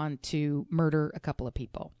went on to murder a couple of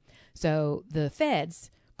people. So the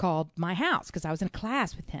feds called my house because I was in a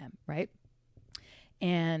class with him, right?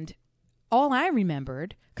 And all I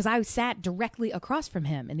remembered, because I sat directly across from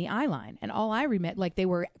him in the eye line, and all I remember, like they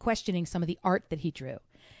were questioning some of the art that he drew.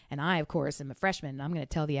 And I, of course, am a freshman, and I'm going to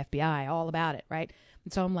tell the FBI all about it, right?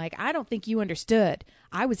 And so I'm like, I don't think you understood.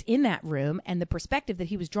 I was in that room, and the perspective that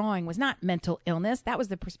he was drawing was not mental illness. That was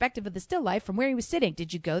the perspective of the still life from where he was sitting.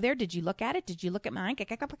 Did you go there? Did you look at it? Did you look at mine? And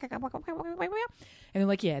they're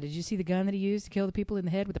like, yeah, did you see the gun that he used to kill the people in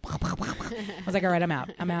the head with the... I was like, all right, I'm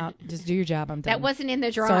out. Just do your job. I'm done. That wasn't in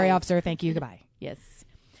the drawing. Sorry, officer. Thank you. Goodbye. Yes.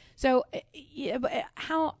 So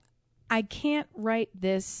how I can't write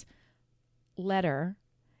this letter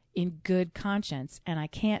in good conscience, and I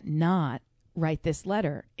can't not write this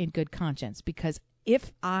letter in good conscience, because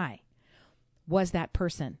if I was that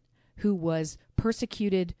person who was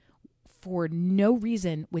persecuted for no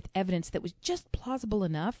reason with evidence that was just plausible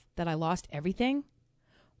enough that I lost everything,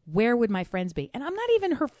 where would my friends be? And I'm not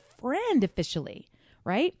even her friend officially,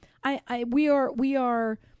 right? We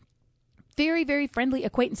are very, very friendly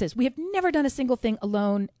acquaintances. We have never done a single thing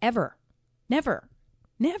alone ever. Never.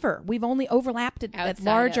 We've only overlapped at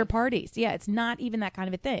larger parties. Yeah, it's not even that kind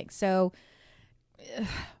of a thing. So,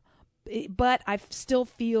 but I still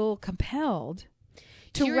feel compelled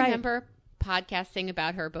to write. Do you remember podcasting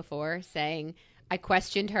about her before, saying, I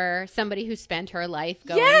questioned her, somebody who spent her life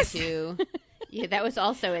going to... Yeah, that was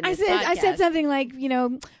also in this podcast. I said something like, really?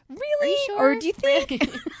 Are you sure? Or do you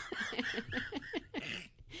think...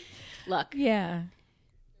 Look. Yeah.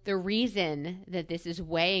 The reason that this is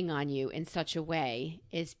weighing on you in such a way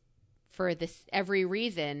is for this every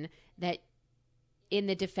reason that in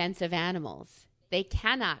the defense of animals, they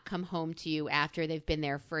cannot come home to you after they've been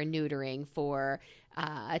there for a neutering, for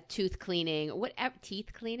a tooth cleaning,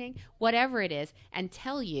 teeth cleaning, whatever it is, and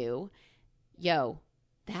tell you, yo,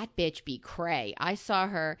 that bitch be cray. I saw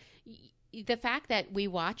her. The fact that we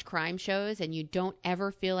watch crime shows and you don't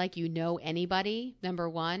ever feel like you know anybody, number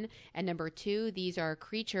one. And number two, these are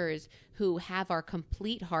creatures who have our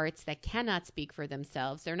complete hearts that cannot speak for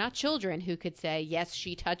themselves. They're not children who could say, yes,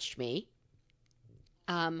 she touched me.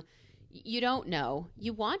 You don't know.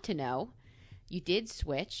 You want to know. You did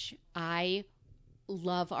switch. I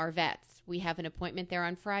love our vets. We have an appointment there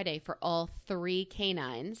on Friday for all 3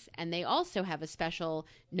 canines. And they also have a special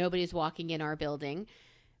nobody's walking in our building,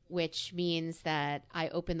 which means that I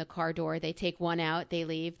open the car door. They take one out. They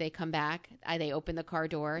leave. They come back. They open the car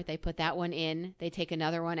door. They put that one in. They take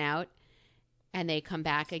another one out. And they come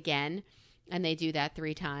back again. And they do that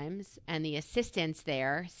 3 times. And the assistants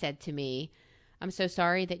there said to me, I'm so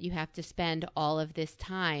sorry that you have to spend all of this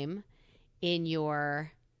time in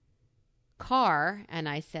your car. And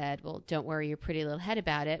I said, well, don't worry your pretty little head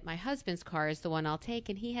about it. My husband's car is the one I'll take,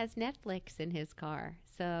 and he has Netflix in his car.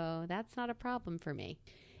 So that's not a problem for me.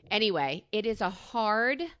 Anyway, it is a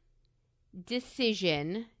hard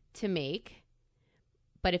decision to make,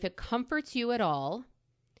 but if it comforts you at all,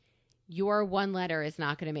 your one letter is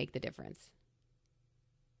not going to make the difference.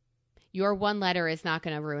 Your one letter is not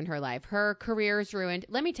going to ruin her life. Her career is ruined.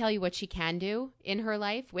 Let me tell you what she can do in her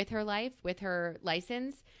life, with her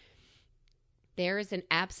license. There is an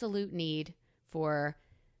absolute need for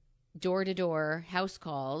door-to-door house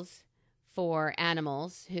calls for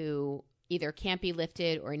animals who either can't be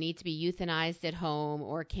lifted or need to be euthanized at home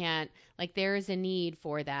or can't, like there is a need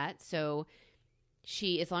for that. So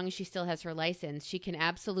she, as long as she still has her license, she can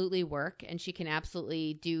absolutely work and she can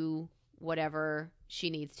absolutely do whatever she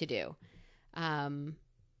needs to do.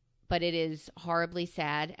 But it is horribly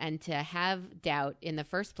sad, and to have doubt in the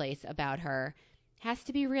first place about her has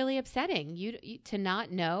to be really upsetting. You to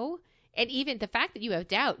not know. And even the fact that you have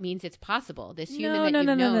doubt means it's possible. This human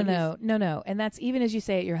No. And that's, even as you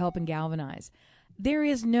say it, you're helping galvanize. There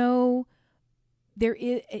is no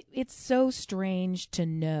it's so strange to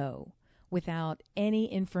know without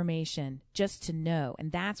any information, just to know.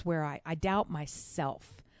 And that's where I doubt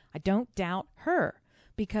myself. I don't doubt her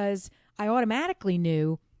because I automatically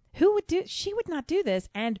knew she would not do this,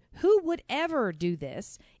 and who would ever do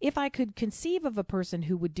this? If I could conceive of a person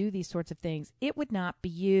who would do these sorts of things, it would not be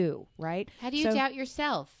you, right? How do you doubt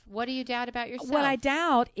yourself? What do you doubt about yourself? What I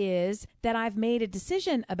doubt is that I've made a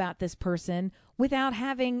decision about this person without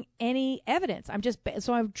having any evidence.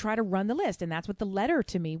 So I try to run the list, and that's what the letter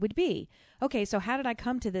to me would be. Okay, so how did I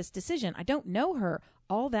come to this decision? I don't know her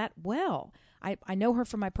all that well. I know her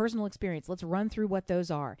from my personal experience. Let's run through what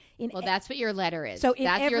those are. That's what your letter is. So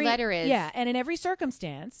your letter is. Yeah, and in every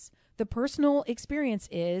circumstance, the personal experience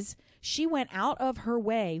is she went out of her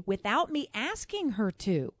way without me asking her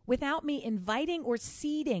to, without me inviting or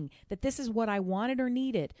seeding that this is what I wanted or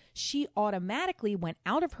needed. She automatically went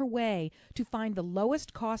out of her way to find the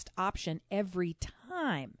lowest cost option every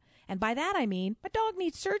time. And by that, I mean, my dog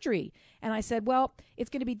needs surgery. And I said, well,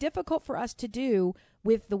 it's going to be difficult for us to do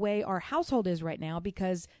with the way our household is right now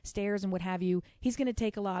because stairs and what have you, he's going to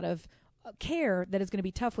take a lot of care that is going to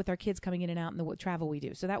be tough with our kids coming in and out and the travel we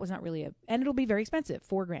do. So that was not really and it'll be very expensive,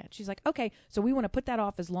 $4,000. She's like, okay, so we want to put that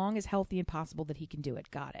off as long as healthy and possible that he can do it.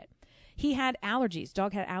 Got it. He had allergies.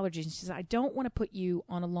 Dog had allergies. And she said, I don't want to put you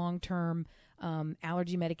on a long-term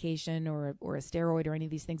allergy medication or a steroid or any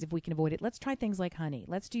of these things if we can avoid it. Let's try things like honey.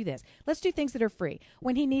 Let's do this. Let's do things that are free.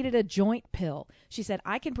 When he needed a joint pill, she said,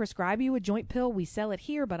 I can prescribe you a joint pill. We sell it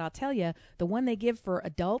here, but I'll tell you, the one they give for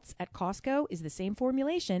adults at Costco is the same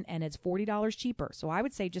formulation and it's $40 cheaper. So I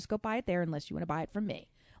would say just go buy it there unless you want to buy it from me.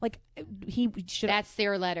 Like he should. That's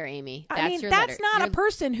their letter, Amy. That's not a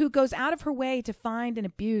person who goes out of her way to find and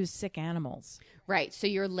abuse sick animals. Right. So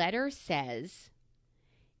your letter says,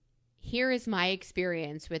 here is my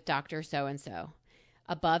experience with Dr. So-and-so.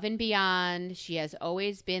 Above and beyond, she has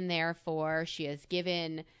always been there for. She has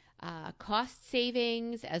given cost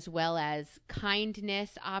savings as well as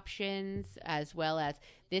kindness options, as well as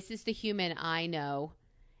this is the human I know,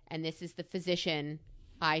 and this is the physician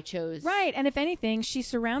I chose. Right. And if anything, she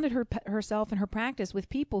surrounded herself and her practice with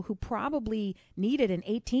people who probably needed an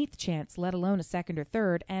 18th chance, let alone a second or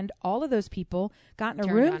third. And all of those people got in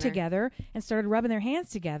a room together and started rubbing their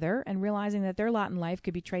hands together and realizing that their lot in life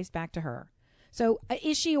could be traced back to her. So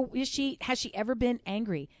has she ever been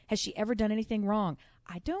angry? Has she ever done anything wrong?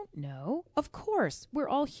 I don't know. Of course, we're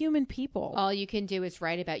all human people. All you can do is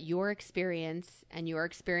write about your experience, and your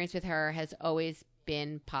experience with her has always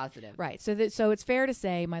been positive. Right. So it's fair to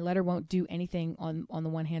say my letter won't do anything on the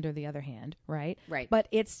one hand or the other hand, right? Right. But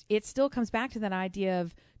it still comes back to that idea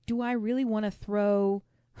of, do I really want to throw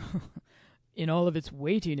in all of its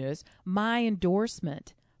weightiness my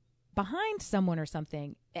endorsement behind someone or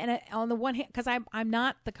something? And on the one hand, because I'm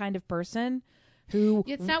not the kind of person who...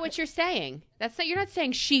 It's not what you're saying. You're not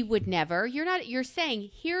saying she would never. You're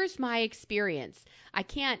saying, here's my experience. I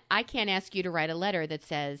can't ask you to write a letter that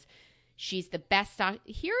says she's the best.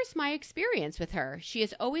 Here's my experience with her. She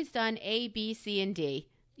has always done A, B, C, and D.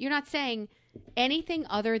 You're not saying anything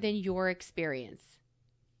other than your experience.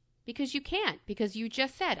 Because you can't. Because you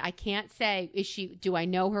just said, I can't say, do I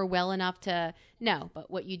know her well enough to know?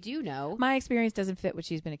 But what you do know. My experience doesn't fit what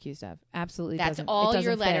she's been accused of. Absolutely doesn't. That's all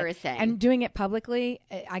your letter fit. is saying. And doing it publicly,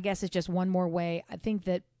 I guess, is just one more way. I think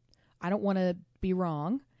that I don't want to be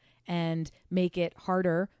wrong and make it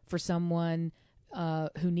harder for someone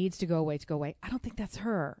who needs to go away. I don't think that's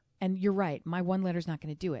her. And you're right. My one letter's not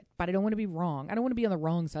going to do it. But I don't want to be wrong. I don't want to be on the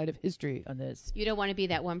wrong side of history on this. You don't want to be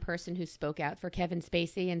that one person who spoke out for Kevin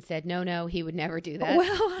Spacey and said, no, he would never do that.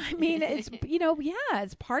 Well, I mean, it's,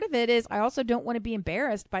 it's part of it is I also don't want to be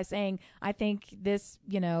embarrassed by saying I think this,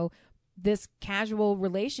 this casual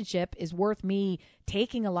relationship is worth me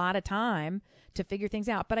taking a lot of time to figure things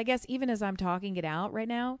out. But I guess even as I'm talking it out right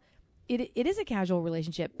now, it is a casual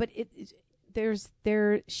relationship, but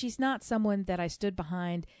she's not someone that I stood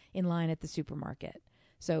behind in line at the supermarket.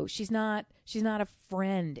 So she's not a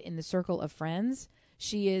friend in the circle of friends.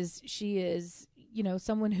 She is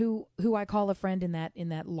someone who I call a friend in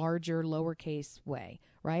that larger lowercase way,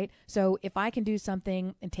 right? So if I can do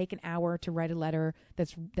something and take an hour to write a letter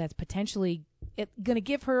that's potentially going to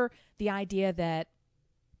give her the idea that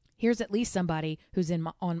here's at least somebody who's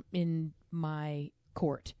in my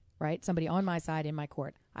court. Right? Somebody on my side in my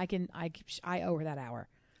court. I owe her that hour.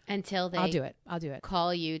 Until they I'll do it.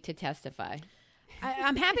 Call you to testify.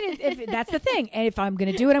 I'm happy to, if that's the thing. And if I'm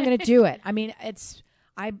going to do it, I'm going to do it. I mean,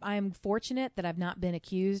 I'm fortunate that I've not been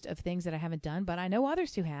accused of things that I haven't done, but I know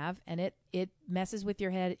others who have, and it messes with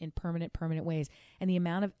your head in permanent ways. And the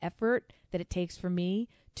amount of effort that it takes for me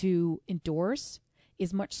to endorse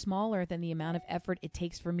is much smaller than the amount of effort it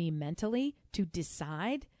takes for me mentally to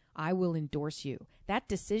decide I will endorse you. That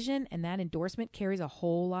decision and that endorsement carries a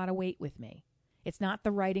whole lot of weight with me. It's not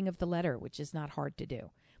the writing of the letter, which is not hard to do.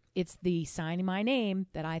 It's the signing my name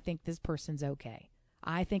that I think this person's okay.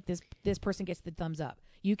 I think this person gets the thumbs up.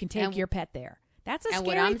 You can take your pet there. That's a scary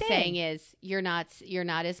thing. And what I'm saying is you're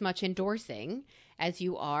not as much endorsing as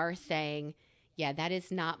you are saying, yeah, that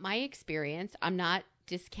is not my experience. I'm not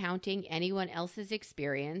discounting anyone else's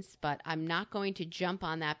experience, but I'm not going to jump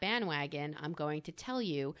on that bandwagon. I'm going to tell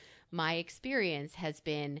you my experience has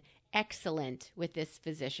been excellent with this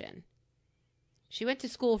physician. She went to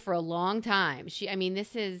school for a long time. This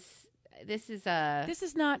is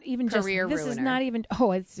not even career just, this ruiner. is not even,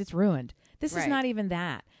 it's ruined. This is not even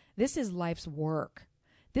that. This is life's work.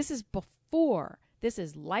 This is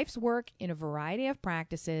life's work in a variety of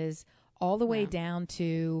practices, all the way down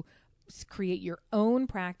to create your own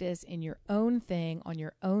practice in your own thing on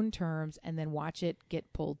your own terms, and then watch it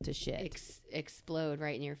get pulled to shit, explode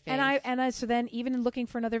right in your face. And I so then even looking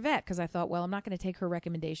for another vet, because I thought, well, I'm not going to take her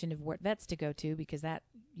recommendation of what vets to go to, because that,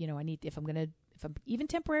 I need, if I'm even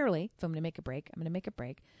temporarily, if I'm going to make a break, I'm going to make a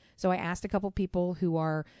break. So I asked a couple people who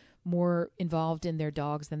are more involved in their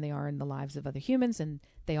dogs than they are in the lives of other humans, and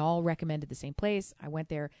they all recommended the same place. I went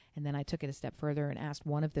there, and then I took it a step further and asked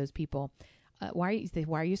one of those people, why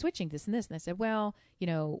are you switching this and this? And I said, well,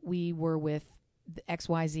 we were with the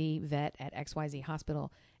XYZ vet at XYZ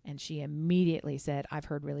hospital, and she immediately said, I've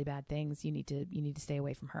heard really bad things. You need to stay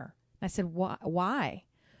away from her. I said, why?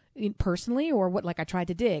 Personally, or what? Like, I tried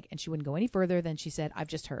to dig, and she wouldn't go any further than she said, I've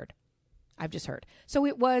just heard. So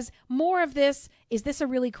it was more of this, is this a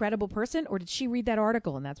really credible person, or did she read that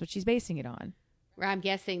article and that's what she's basing it on? I'm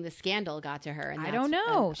guessing the scandal got to her. And I don't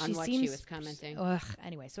know. On what she was commenting.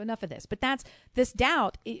 Anyway, so enough of this. But that's this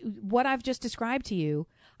doubt. What I've just described to you,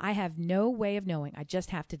 I have no way of knowing. I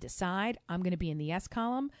just have to decide I'm going to be in the yes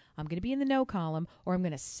column, I'm going to be in the no column, or I'm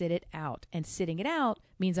going to sit it out. And sitting it out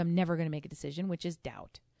means I'm never going to make a decision, which is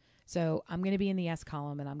doubt. So I'm going to be in the yes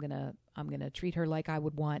column, and I'm going to treat her like I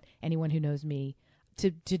would want anyone who knows me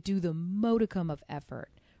to do the modicum of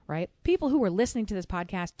effort, right? People who are listening to this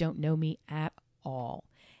podcast don't know me at all,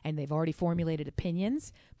 and they've already formulated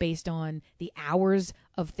opinions based on the hours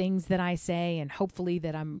of things that I say, and hopefully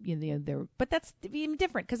that I'm there. But that's even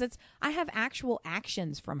different, because I have actual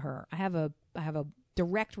actions from her. I have a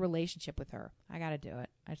direct relationship with her. I got to do it.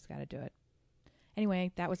 I just got to do it.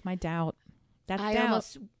 Anyway, that was my doubt.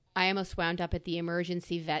 I almost wound up at the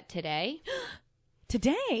emergency vet today.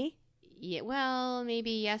 Today? Yeah, well,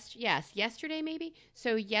 maybe yesterday maybe.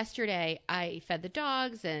 So yesterday I fed the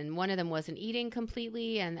dogs, and one of them wasn't eating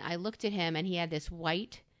completely, and I looked at him, and he had this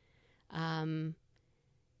white, I don't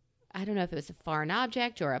know if it was a foreign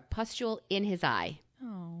object or a pustule in his eye.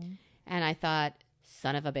 Oh. And I thought,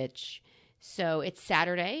 son of a bitch. So it's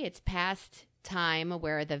Saturday. It's past time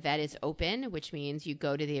where the vet is open, which means you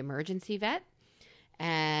go to the emergency vet.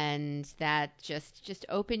 And that just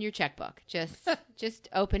open your checkbook. Just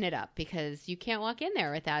open it up, because you can't walk in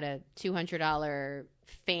there without a $200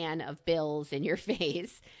 fan of bills in your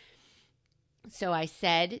face. So I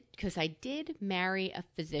said, because I did marry a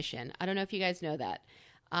physician. I don't know if you guys know that.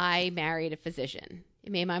 I married a physician.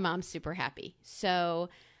 It made my mom super happy. So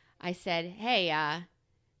I said, hey,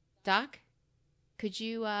 Doc, could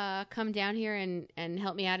you come down here and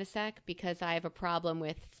help me out a sec? Because I have a problem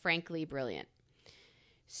with Frankly Brilliant.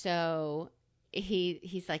 So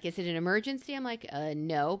he's like, is it an emergency? I'm like,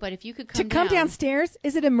 no, but if you could come downstairs,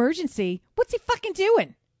 is it emergency? What's he fucking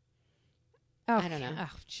doing? Oh, I don't know. Oh,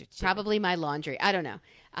 shit. Probably my laundry. I don't know.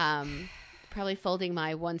 Probably folding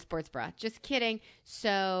my one sports bra. Just kidding.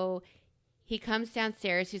 So he comes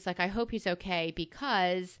downstairs. He's like, I hope he's okay,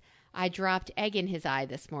 because I dropped egg in his eye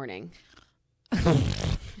this morning.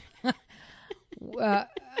 Yeah,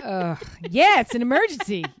 it's an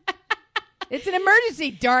emergency. It's an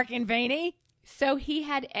emergency, dark and veiny. So he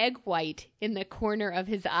had egg white in the corner of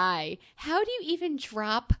his eye. How do you even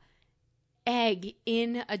drop egg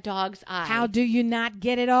in a dog's eye? How do you not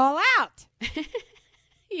get it all out?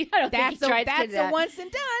 That's a once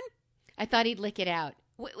and done. I thought he'd lick it out.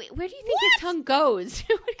 Where do you think his tongue goes?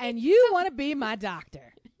 And you want to be my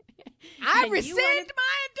doctor. I rescind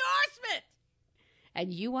my endorsement.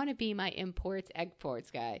 And you want to be my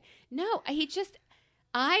imports-exports guy. No,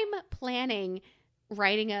 I'm planning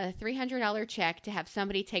writing a $300 check to have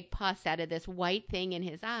somebody take pus out of this white thing in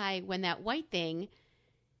his eye, when that white thing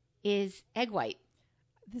is egg white.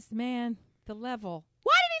 This man, the level.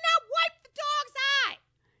 Why did he not wipe the dog's eye?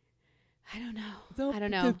 I don't know. I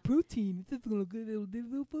don't know. It's protein.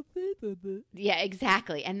 Yeah,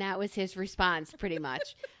 exactly. And that was his response, pretty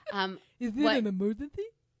much. Is it an emergency?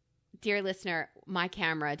 Dear listener, my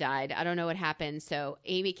camera died. I don't know what happened, so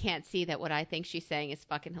Amy can't see that what I think she's saying is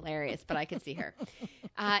fucking hilarious, but I can see her.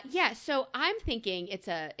 Yeah, so I'm thinking it's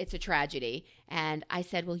a tragedy, and I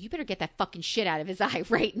said, well, you better get that fucking shit out of his eye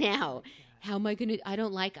right now. How am I going to? I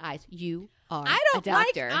don't like eyes. You are I don't a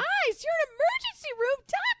doctor. like eyes. You're an emergency room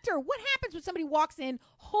doctor. What happens when somebody walks in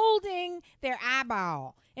holding their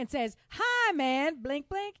eyeball and says, "Hi, man, blink,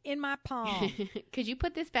 blink," in my palm? Could you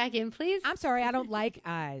put this back in, please? I'm sorry, I don't like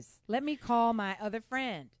eyes. Let me call my other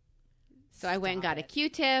friend. So I went and got a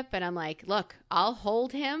Q-tip, and I'm like, look, I'll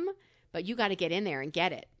hold him, but you got to get in there and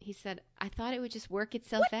get it. He said, I thought it would just work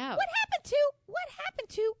itself out. What happened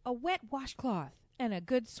to a wet washcloth and a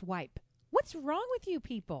good swipe? What's wrong with you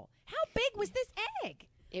people? How big was this egg?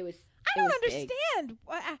 It was. I don't understand.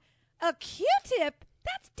 A Q-tip?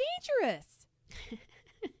 That's dangerous.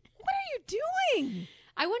 What are you doing?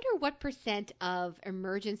 I wonder what % of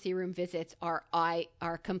emergency room visits are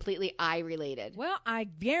completely eye related. Well, I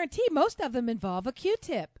guarantee most of them involve a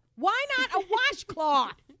Q-tip. Why not a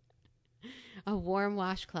washcloth? A warm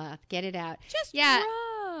washcloth. Get it out. Just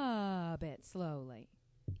rub it slowly.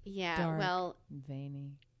 Yeah. Dark, well,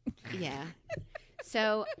 veiny. Yeah.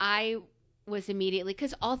 So I was immediately,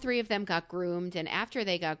 because all three of them got groomed, and after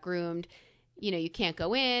they got groomed, you know, you can't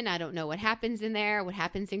go in. I don't know what happens in there. What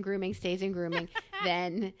happens in grooming stays in grooming.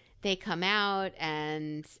 Then they come out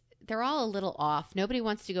and they're all a little off. Nobody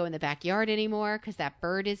wants to go in the backyard anymore because that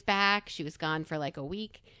bird is back. She was gone for like a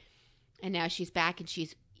week, and now she's back, and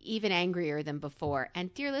she's even angrier than before.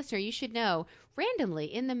 And dear listener, you should know, randomly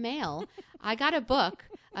in the mail, I got a book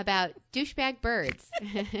about douchebag birds.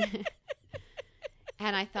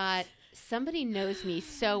 And I thought, somebody knows me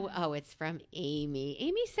it's from Amy.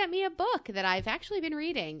 Amy sent me a book that I've actually been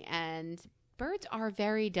reading, and birds are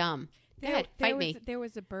very dumb. Go ahead, fight me. There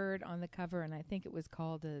was a bird on the cover, and I think it was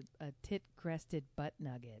called a tit-crested butt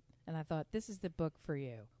nugget. And I thought, this is the book for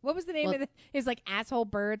you. What was the name of it? It was like Asshole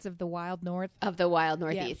Birds of the Wild North. Of the Wild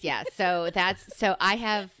Northeast, yeah. So I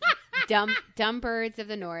have dumb birds of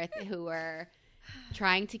the North who are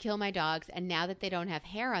trying to kill my dogs, and now that they don't have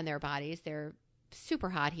hair on their bodies, they're super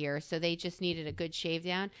hot here, so they just needed a good shave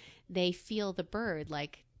down. They feel the bird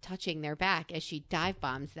like touching their back as she dive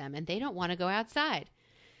bombs them, and they don't want to go outside.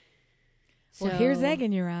 So well, here's egg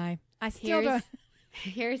in your eye. I still don't.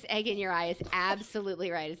 Here's egg in your eye is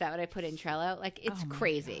absolutely right. Is that what I put in Trello? Like, it's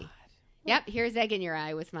crazy. God. Yep, here's egg in your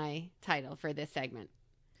eye was my title for this segment.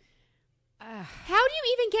 How do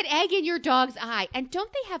you even get egg in your dog's eye? And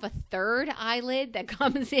don't they have a third eyelid that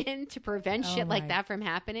comes in to prevent shit like that from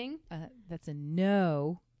happening? That's a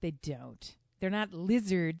no. They don't. They're not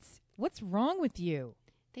lizards. What's wrong with you?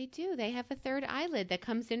 They do. They have a third eyelid that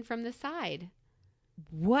comes in from the side.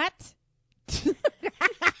 What?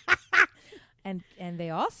 And they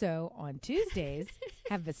also, on Tuesdays,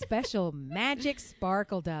 have a special magic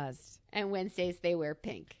sparkle dust. And Wednesdays, they wear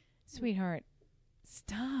pink. Sweetheart,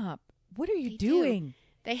 stop. What are you doing?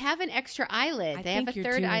 They have an extra eyelid. They have a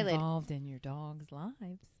third eyelid. I think you're too involved in your dog's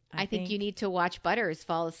lives. I think you need to watch Butters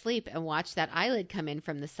fall asleep and watch that eyelid come in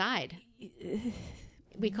from the side.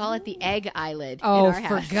 We call it the egg eyelid in our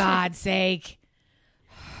house. Oh, for God's sake.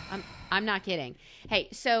 I'm not kidding. Hey,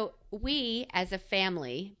 so we as a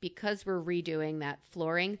family, because we're redoing that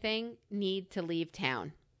flooring thing, need to leave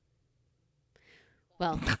town.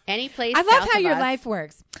 Well, any place. I love how your life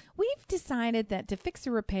works. We've decided that to fix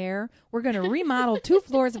a repair, we're going to remodel 2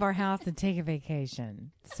 floors of our house and take a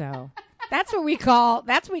vacation. So that's what we call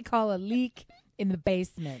a leak in the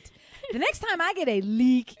basement. The next time I get a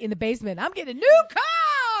leak in the basement, I'm getting a new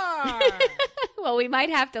car. Well, we might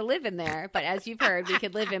have to live in there, but as you've heard, we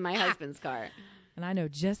could live in my husband's car. And I know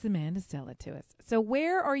just the man to sell it to us. So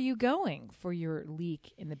where are you going for your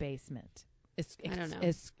leak in the basement? I don't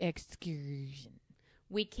know. Excursion.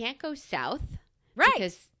 We can't go south. Right.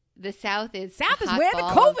 Because the south is where the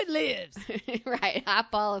COVID lives. Right.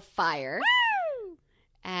 Hot ball of fire. Woo!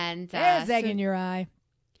 And there's egg in your eye.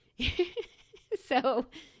 So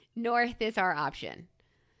north is our option.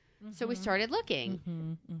 Mm-hmm. So we started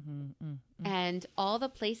looking. And all the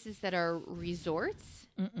places that are resorts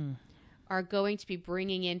are going to be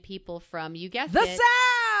bringing in people from, you guessed the it,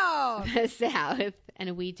 South! The South.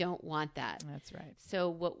 And we don't want that. That's right. So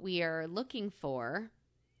what we are looking for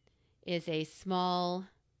is a small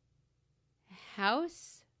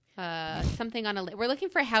house, something on a lake. We're looking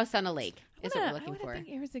for a house on a lake is what we're looking for.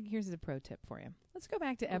 Here's a pro tip for you. Let's go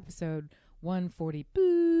back to episode 140,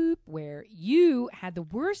 boop, where you had the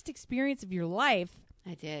worst experience of your life.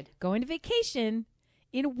 I did. Going to vacation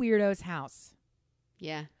in a weirdo's house.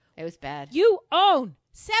 Yeah, it was bad. You own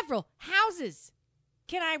several houses.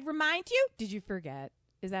 Can I remind you? Did you forget?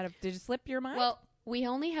 Did it slip your mind? Well, we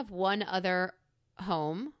only have one other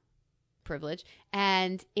home privilege,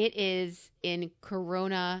 and it is in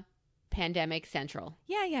Corona Pandemic Central.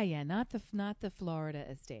 Yeah. Not the Florida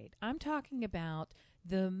estate. I'm talking about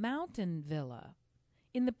the mountain villa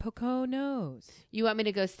in the Poconos. You want me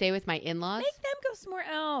to go stay with my in-laws? Make them go somewhere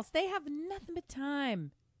else. They have nothing but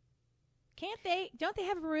time. Can't they? Don't they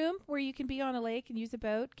have a room where you can be on a lake and use a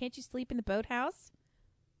boat? Can't you sleep in the boathouse?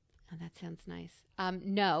 Oh, that sounds nice.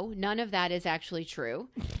 No, none of that is actually true.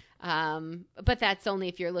 But that's only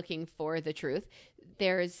if you're looking for the truth.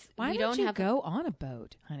 Why don't you go on a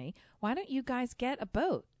boat, honey? Why don't you guys get a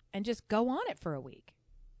boat and just go on it for a week?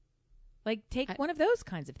 Like take one of those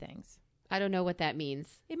kinds of things. I don't know what that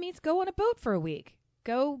means. It means go on a boat for a week.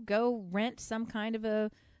 Go rent some kind of a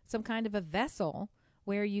vessel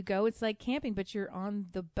where you go. It's like camping, but you're on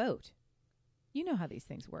the boat. You know how these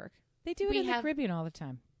things work. They do it in the Caribbean all the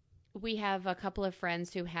time. We have a couple of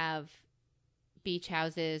friends who have beach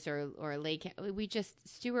houses or lake.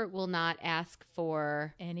 Stuart will not ask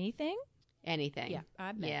for anything. Yeah,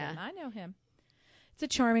 I've met him. I know him. It's a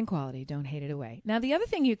charming quality. Don't hate it away. Now, the other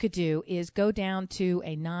thing you could do is go down to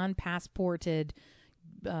a non-passported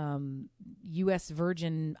U.S.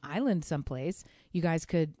 Virgin Island someplace. You guys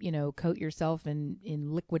could, coat yourself in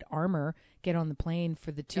liquid armor, get on the plane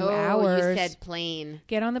for the 2 hours. Oh, you said plane.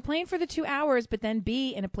 Get on the plane for the 2 hours, but then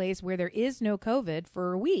be in a place where there is no COVID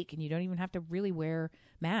for a week, and you don't even have to really wear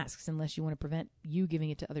masks unless you want to prevent you giving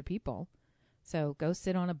it to other people. So go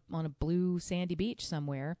sit on a blue sandy beach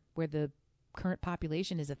somewhere where the current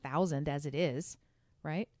population is 1,000 as it is,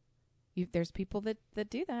 right? There's people that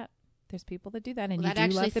do that. There's people that do that, and that you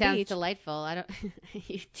do love the beach. That actually sounds delightful.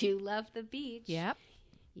 You do love the beach. Yep.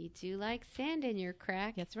 You do like sand in your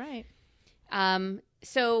crack. That's right.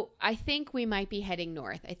 So I think we might be heading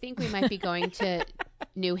north. I think we might be going to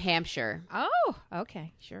New Hampshire. Oh,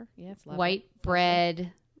 okay, sure. Yeah, it's lovely. White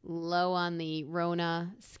bread, low on the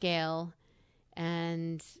Rona scale,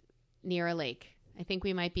 and near a lake. I think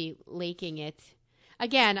we might be laking it.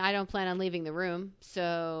 Again, I don't plan on leaving the room,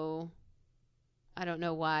 so I don't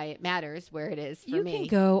know why it matters where it is for me. You can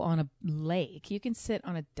go on a lake. You can sit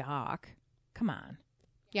on a dock. Come on.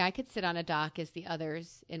 Yeah, I could sit on a dock as the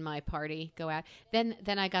others in my party go out. Then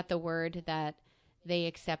I got the word that they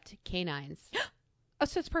accept canines. Oh,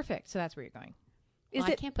 so it's perfect. So that's where you're going.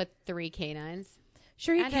 I can't put 3 canines.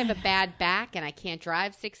 Sure you can. can. I have a bad back, and I can't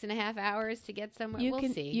drive 6.5 hours to get somewhere. We'll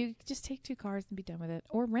see. You just take 2 cars and be done with it.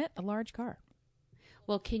 Or rent a large car.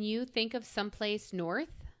 Well, can you think of someplace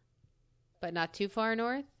north, but not too far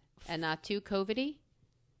north and not too COVID-y?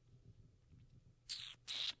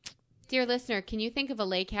 Dear listener, can you think of a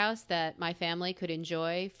lake house that my family could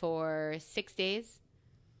enjoy for 6 days?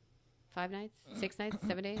 5 nights? 6 nights?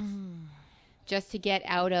 7 days? Just to get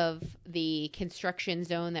out of the construction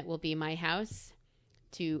zone that will be my house,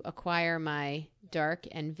 to acquire my dark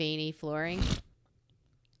and veiny flooring.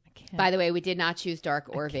 By the way, we did not choose dark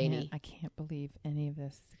or veiny. I can't believe any of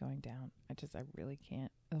this is going down. I really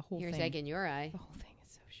can't. Here's egg in your eye. The whole thing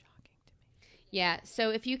is so shocking to me. Yeah, so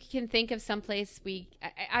if you can think of someplace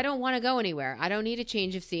I don't want to go anywhere. I don't need a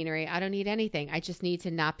change of scenery. I don't need anything. I just need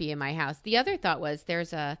to not be in my house. The other thought was there's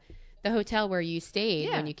the hotel where you stayed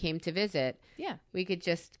when you came to visit. Yeah. We could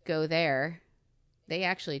just go there. They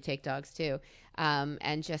actually take dogs too,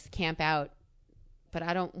 and just camp out. But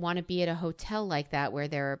I don't want to be at a hotel like that where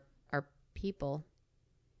there are people.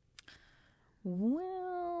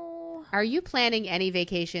 Well, are you planning any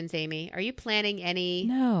vacations, Amy? Are you planning any?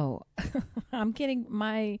 No, I'm kidding.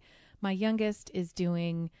 My youngest is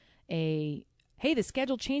doing the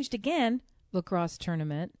schedule changed again lacrosse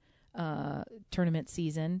tournament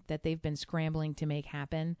season that they've been scrambling to make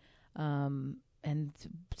happen. And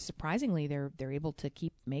surprisingly, they're able to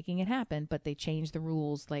keep making it happen, but they change the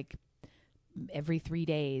rules like every 3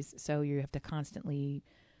 days, so you have to constantly.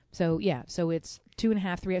 So it's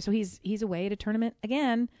 2.5, 3. So he's away at a tournament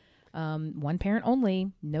again. 1 parent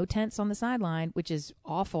only, no tents on the sideline, which is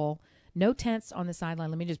awful. No tents on the sideline.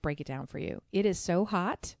 Let me just break it down for you. It is so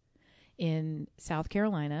hot in South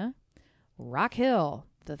Carolina, Rock Hill,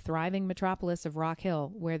 the thriving metropolis of Rock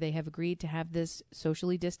Hill, where they have agreed to have this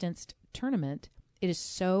socially distanced tournament. It is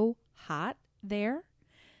so hot there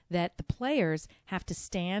that the players have to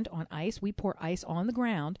stand on ice. We pour ice on the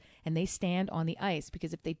ground, and they stand on the ice,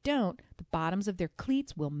 because if they don't, the bottoms of their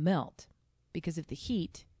cleats will melt because of the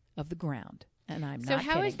heat of the ground. And I'm not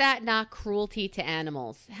kidding. Is that not cruelty to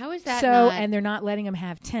animals? How is that and they're not letting them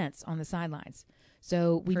have tents on the sidelines.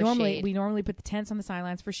 So we normally put the tents on the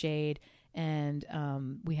sidelines for shade, and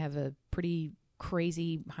we have a pretty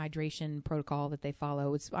crazy hydration protocol that they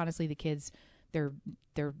follow. It's honestly the kids, they're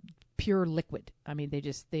pure liquid. I mean,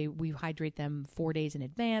 we hydrate them 4 days in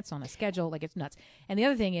advance on a schedule. Like, it's nuts. And the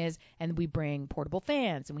other thing is, and we bring portable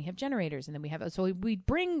fans, and we have generators, and then we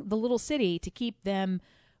bring the little city to keep them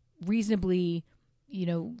reasonably,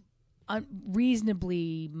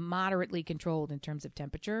 reasonably moderately controlled in terms of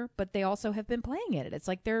temperature, but they also have been playing at it. It's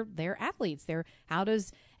like they're athletes. How do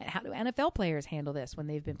NFL players handle this when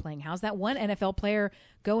they've been playing? How's that one NFL player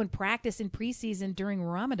go and practice in preseason during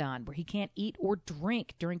Ramadan where he can't eat or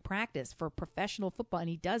drink during practice for professional football, and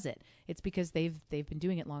he does it? It's because they've been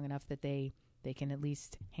doing it long enough that they can at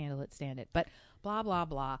least handle it, stand it. But blah, blah,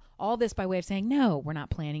 blah. All this by way of saying, no, we're not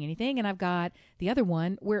planning anything. And I've got the other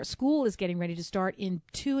one where school is getting ready to start in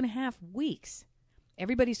 2.5 weeks.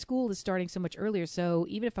 Everybody's school is starting so much earlier. So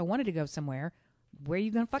even if I wanted to go somewhere, where are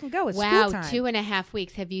you going to fucking go? It's school time. 2.5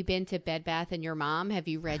 weeks. Have you been to Bed Bath and your mom? Have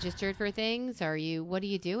you registered for things? What are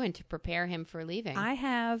you doing to prepare him for leaving? I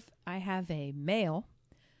have a male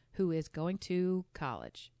who is going to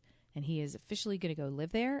college. And he is officially going to go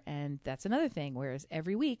live there. And that's another thing. Whereas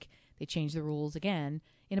every week they change the rules again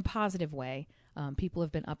in a positive way. People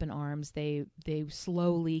have been up in arms. They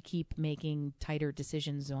slowly keep making tighter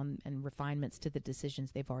decisions and refinements to the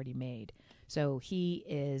decisions they've already made. So he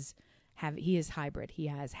is hybrid. He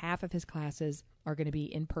has half of his classes are going to be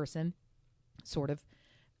in person, sort of,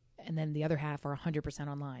 and then the other half are 100%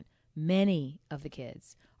 online. Many of the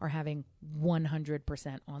kids are having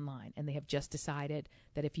 100% online, and they have just decided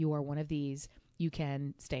that if you are one of these, you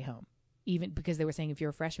can stay home. Even because they were saying if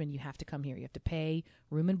you're a freshman, you have to come here. You have to pay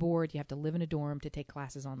room and board. You have to live in a dorm to take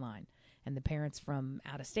classes online. And the parents from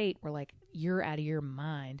out of state were like, you're out of your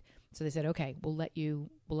mind. So they said, okay, we'll let you,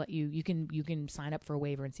 you can sign up for a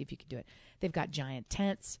waiver and see if you can do it. They've got giant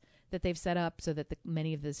tents that they've set up so that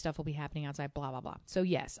many of the stuff will be happening outside, blah, blah, blah. So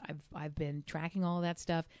yes, I've been tracking all of that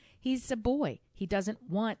stuff. He's a boy. He doesn't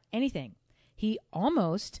want anything. He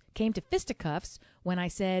almost came to fisticuffs when I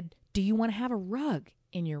said, do you want to have a rug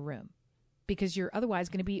in your room? Because you're otherwise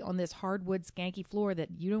going to be on this hardwood skanky floor that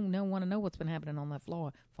you don't want to know what's been happening on that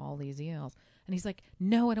floor for all these years. And he's like,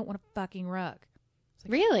 no, I don't want a fucking rug.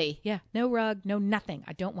 Like, really? Yeah, no rug, no nothing.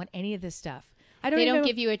 I don't want any of this stuff. They don't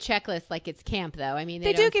give you a checklist like it's camp, though. I mean,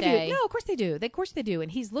 they do give you. No, of course they do. Of course they do.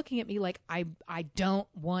 And he's looking at me like, I don't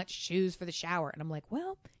want shoes for the shower. And I'm like,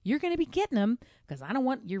 well, you're going to be getting them because I don't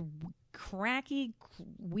want your cracky,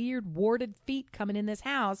 weird, warded feet coming in this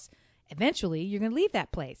house. Eventually, you're going to leave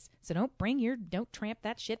that place. So don't tramp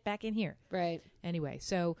that shit back in here. Right. Anyway,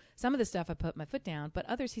 so some of the stuff I put my foot down, but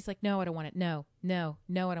others he's like, no, I don't want it. No,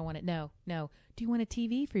 I don't want it. No. Do you want a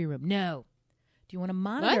TV for your room? No. Do you want a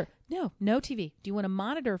monitor? What? No TV. Do you want a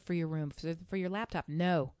monitor for your room, for your laptop?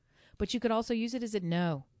 No. But you could also use it as a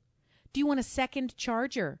no. Do you want a second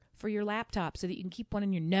charger for your laptop so that you can keep one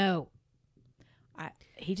in your no?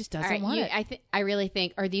 He just doesn't want it. I really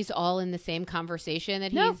think, are these all in the same conversation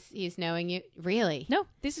that he's knowing you? Really? No,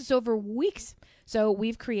 this is over weeks. So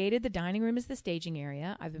we've created the dining room as the staging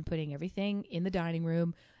area. I've been putting everything in the dining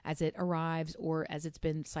room as it arrives or as it's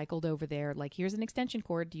been cycled over there. Like, here's an extension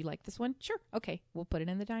cord. Do you like this one? Sure. Okay, we'll put it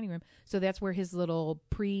in the dining room. So that's where his little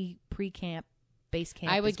pre-camp base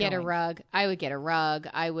camp. I would get a rug.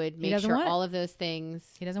 I would make sure all of those things.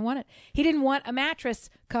 He doesn't want it. He didn't want a mattress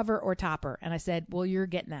cover or topper. And I said, well, you're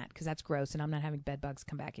getting that because that's gross. And I'm not having bed bugs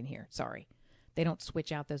come back in here. Sorry. They don't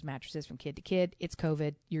switch out those mattresses from kid to kid. It's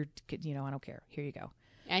COVID. I don't care. Here you go.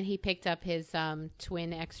 And he picked up his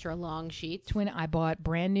twin extra long sheets. I bought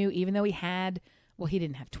brand new, even though he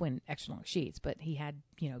didn't have twin extra long sheets, but he had,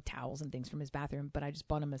 towels and things from his bathroom. But I just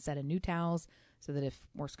bought him a set of new towels so that if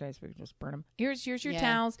worst case, we could just burn them. Here's your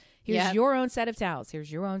towels. Here's your own set of towels.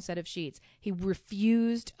 Here's your own set of sheets. He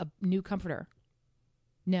refused a new comforter.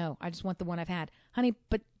 No, I just want the one I've had. Honey,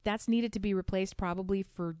 but that's needed to be replaced probably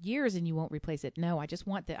for years and you won't replace it. No, I just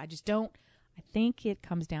want that. I think it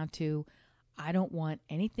comes down to I don't want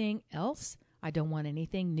anything else. I don't want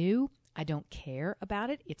anything new. I don't care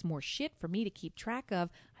about it. It's more shit for me to keep track of.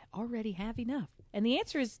 I already have enough. And the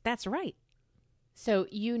answer is that's right. So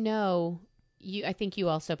I think you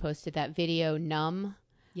also posted that video Numb.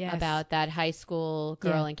 Yes. About that high school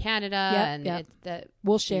girl in Canada.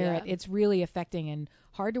 We'll share it. It's really affecting and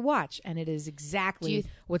hard to watch. And it is exactly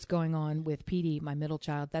what's going on with PD, my middle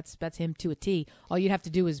child. That's him to a T. All you'd have to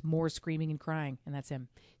do is more screaming and crying, and that's him.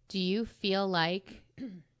 Do you feel like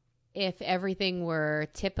if everything were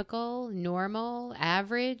typical, normal,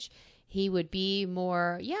 average, he would be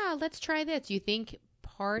more, let's try this? Do you think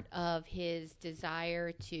part of his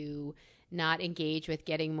desire to not engage with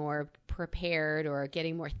getting more prepared or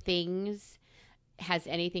getting more things has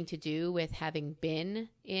anything to do with having been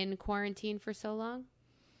in quarantine for so long?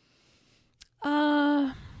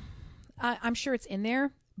 I'm sure it's in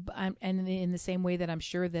there, and in the same way that I'm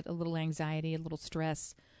sure that a little anxiety, a little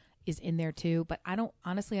stress is in there too. But I don't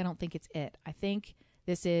think it's it. I think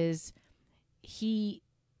this is, he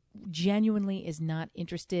genuinely is not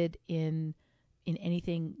interested in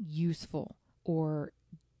anything useful or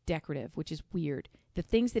decorative, which is weird. The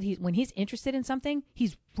things that when he's interested in something,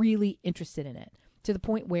 he's really interested in it, to the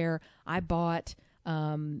point where I bought,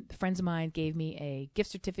 friends of mine gave me a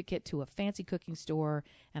gift certificate to a fancy cooking store,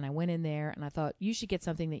 and I went in there and I thought, you should get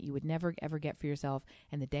something that you would never ever get for yourself.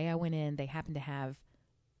 And the day I went in, they happened to have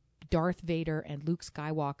Darth Vader and Luke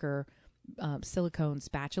Skywalker silicone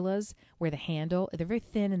spatulas, where the handle, they're very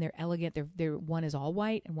thin and they're elegant. They're one is all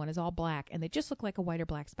white and one is all black, and they just look like a white or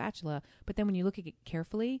black spatula. But then when you look at it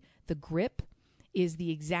carefully, the grip is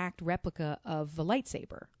the exact replica of the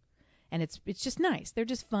lightsaber. And it's just nice. They're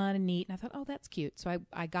just fun and neat. And I thought, oh, that's cute. So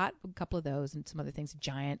I got a couple of those and some other things.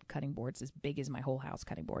 Giant cutting boards, as big as my whole house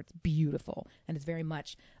cutting board. It's beautiful. And it's very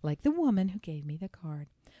much like the woman who gave me the card.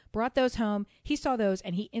 Brought those home. He saw those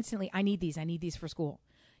and he instantly, I need these for school.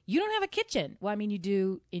 You don't have a kitchen. Well, I mean, you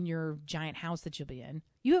do in your giant house that you'll be in.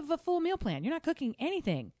 You have a full meal plan. You're not cooking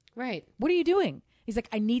anything. Right. What are you doing? He's like,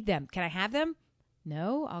 I need them. Can I have them?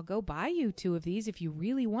 No, I'll go buy you 2 of these if you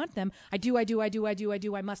really want them. I do. I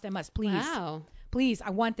must. Please. Wow. Please,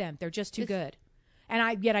 I want them. They're just too good.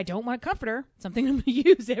 And yet I don't want a comforter, something I'm going to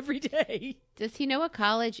use every day. Does he know what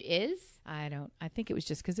college is? I don't. I think it was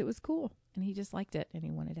just because it was cool and he just liked it and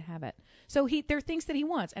he wanted to have it. So there are things that he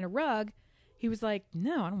wants. And a rug, he was like,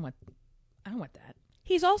 no, I don't want that.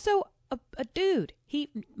 He's also a dude.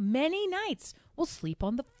 He many nights will sleep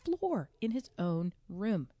on the floor in his own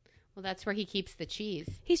room. Well, that's where he keeps the cheese.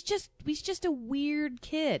 He's just a weird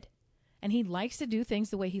kid, and he likes to do things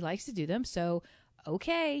the way he likes to do them. So,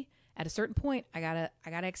 okay, at a certain point, I gotta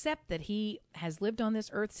accept that he has lived on this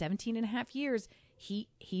earth 17 and a half years. He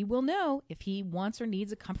will know if he wants or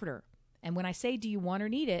needs a comforter. And when I say, do you want or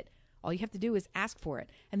need it, all you have to do is ask for it.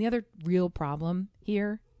 And the other real problem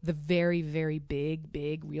here, the very, very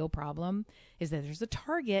big real problem, is that there's a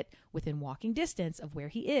Target within walking distance of where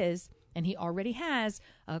he is, and he already has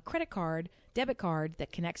a debit card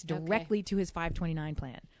that connects directly to his 529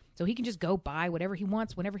 plan. So he can just go buy whatever he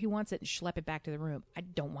wants, whenever he wants it, and schlep it back to the room. I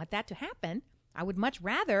don't want that to happen. I would much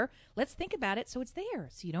rather, let's think about it so it's there.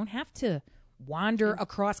 So you don't have to wander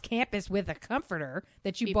across campus with a comforter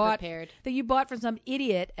that you bought from some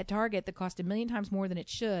idiot at Target that cost $1 million times more than it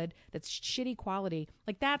should, that's shitty quality.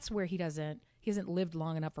 Like, that's where he hasn't lived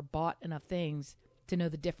long enough or bought enough things to know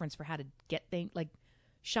the difference for how to get things, like,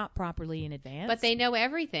 shop properly in advance. But they know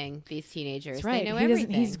everything, these teenagers. That's right. They know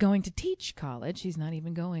everything. He's going to teach college. He's not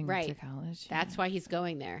even going to college. That's why he's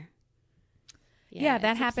going there. Yeah,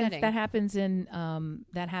 that happens. Upsetting.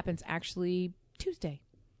 That happens actually Tuesday,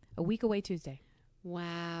 a week away Tuesday.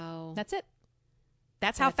 Wow. That's it.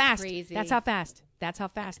 That's how fast. Crazy. That's how fast.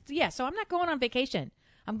 Yeah. So I'm not going on vacation.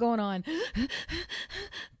 I'm going on.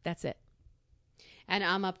 That's it. And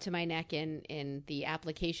I'm up to my neck in the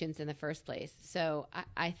applications in the first place. So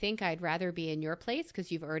I think I'd rather be in your place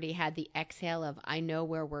because you've already had the exhale of, I know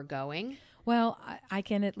where we're going. Well, I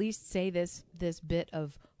can at least say this bit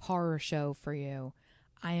of horror show for you.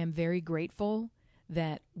 I am very grateful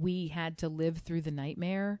that we had to live through the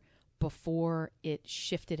nightmare before it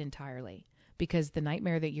shifted entirely. Because the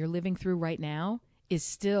nightmare that you're living through right now is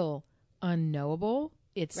still unknowable.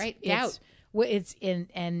 It's doubt. It's in,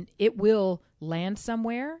 and it will land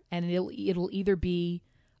somewhere, and it'll either be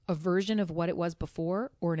a version of what it was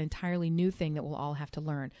before or an entirely new thing that we'll all have to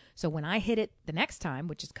learn. So when I hit it the next time,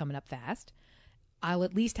 which is coming up fast, I'll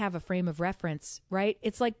at least have a frame of reference, right?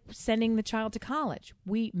 It's like sending the child to college.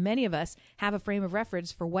 Many of us have a frame of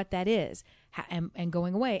reference for what that is and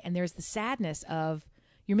going away. And there's the sadness of,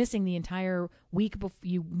 you're missing the entire week before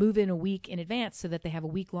you move in a week in advance so that they have a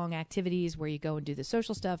week-long activities where you go and do the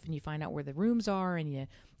social stuff and you find out where the rooms are and you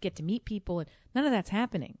get to meet people. And none of that's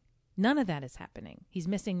happening. None of that is happening. He's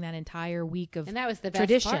missing that entire week of, and that was the best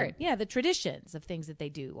tradition. part. Yeah, the traditions of things that they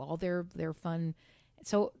do, all their fun.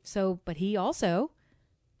 So, but he also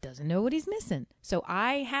doesn't know what he's missing. So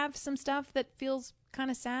I have some stuff that feels kind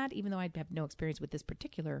of sad, even though I have no experience with this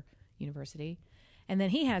particular university. And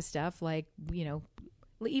then he has stuff like,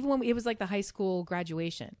 even when it was like the high school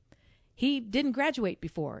graduation, he didn't graduate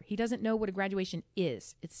before. He doesn't know what a graduation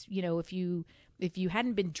is. It's, if you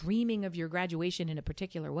hadn't been dreaming of your graduation in a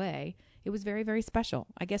particular way, it was very, very special.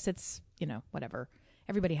 I guess it's, whatever.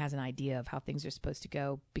 Everybody has an idea of how things are supposed to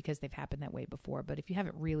go because they've happened that way before. But if you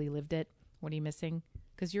haven't really lived it, what are you missing?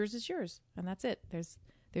 Because yours is yours, and that's it.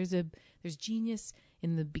 There's genius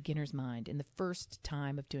in the beginner's mind. In the first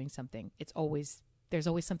time of doing something, there's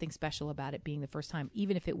always something special about it being the first time,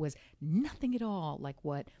 even if it was nothing at all like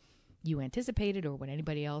what you anticipated or what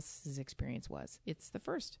anybody else's experience was. It's the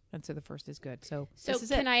first, and so the first is good. So this is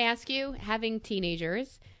can I ask you, having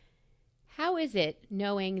teenagers, how is it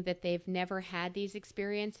knowing that they've never had these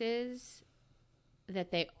experiences, that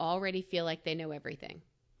they already feel like they know everything?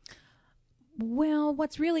 Well,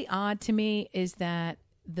 what's really odd to me is that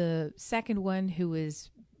the second one, who is,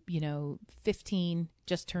 15,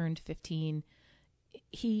 just turned 15,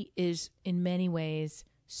 he is in many ways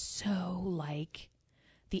so like,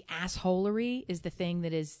 the assholery is the thing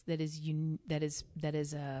that is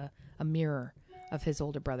a mirror of his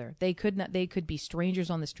older brother. They could be strangers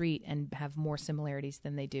on the street and have more similarities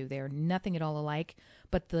than they do. They are nothing at all alike,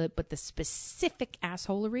 but the specific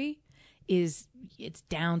assholery it's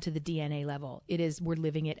down to the DNA level. We're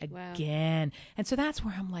living it again. Wow. And so that's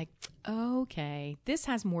where I'm like, okay, this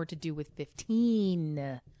has more to do with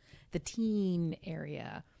 15, the teen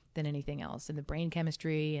area, than anything else, and the brain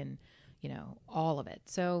chemistry and all of it.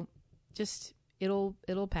 So just it'll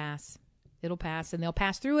pass. It'll pass, and they'll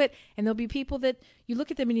pass through it, and there'll be people that you look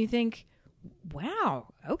at them and you think,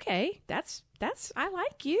 wow, okay, that's I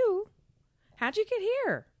like you. How'd you get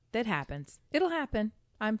here? That happens. It'll happen.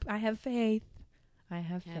 I have faith.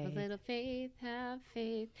 Have a little faith, have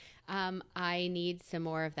faith. I need some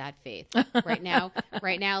more of that faith. Right now,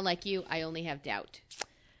 like you, I only have doubt.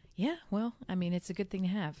 Yeah, well, I mean, it's a good thing to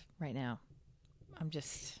have right now.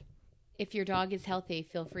 If your dog is healthy,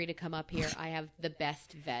 feel free to come up here. I have the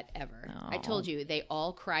best vet ever. Aww. I told you, they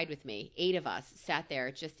all cried with me. 8 of us sat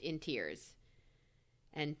there just in tears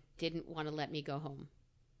and didn't want to let me go home.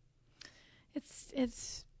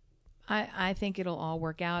 I think it'll all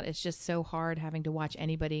work out. It's just so hard having to watch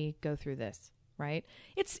anybody go through this, right?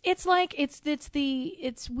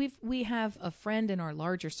 We have a friend in our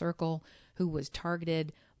larger circle who was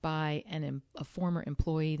targeted by a former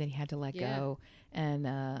employee that he had to let go,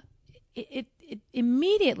 and it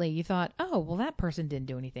immediately you thought, oh, well, that person didn't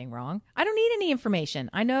do anything wrong. I don't need any information.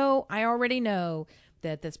 I already know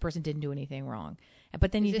that this person didn't do anything wrong.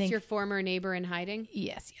 But then you think, is this your former neighbor in hiding?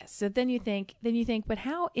 Yes. So then you think, but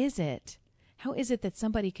how is it that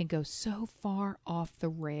somebody can go so far off the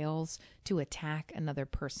rails to attack another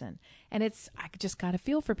person? And I just got to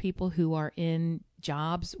feel for people who are in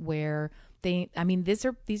jobs where these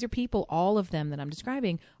are people, all of them that I'm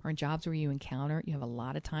describing are in jobs where you have a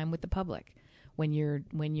lot of time with the public. When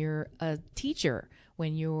you're a teacher,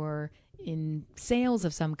 when you're in sales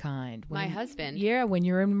of some kind. My husband. Yeah, when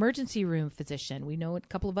you're an emergency room physician. We know a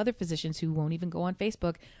couple of other physicians who won't even go on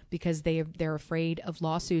Facebook because they're afraid of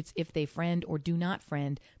lawsuits if they friend or do not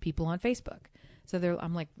friend people on Facebook. So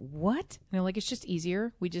I'm like, what? And they're like, it's just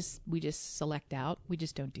easier. We just select out. We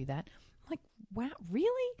just don't do that. I'm like, wow,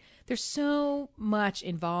 really? There's so much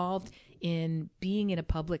involved in being in a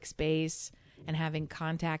public space and having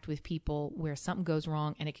contact with people where something goes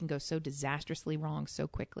wrong, and it can go so disastrously wrong so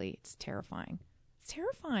quickly. It's terrifying. It's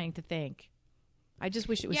terrifying to think. I just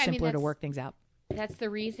wish it was simpler to work things out. That's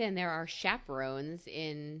the reason there are chaperones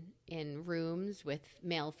in rooms with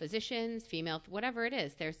male physicians, female, whatever it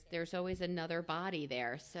is. There's always another body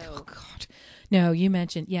there. So, oh God, no. You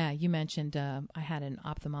mentioned I had an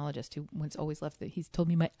ophthalmologist who once always left. He's told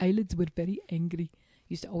me my eyelids were very angry.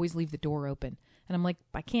 He used to always leave the door open, and I'm like,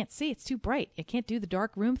 I can't see. It's too bright. I can't do the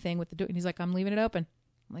dark room thing with the door. And he's like, I'm leaving it open.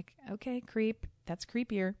 I'm like, okay, creep. That's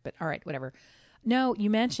creepier. But all right, whatever. No, you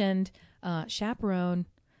mentioned chaperone.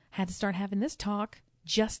 Had to start having this talk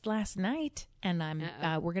just last night, and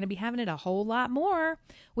we're going to be having it a whole lot more,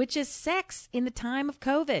 which is sex in the time of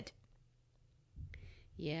COVID.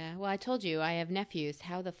 Yeah, well, I told you I have nephews.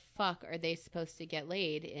 How the fuck are they supposed to get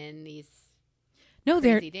laid in these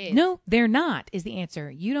crazy days? No, they're not. Is the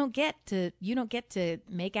answer? You don't get to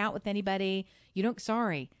make out with anybody.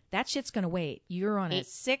 Sorry, that shit's going to wait. You're on a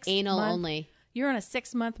 6 anal month, only. You're on a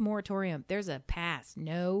 6-month moratorium. There's a pass.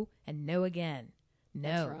 No and no again. No,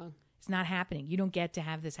 that's wrong. It's not happening. You don't get to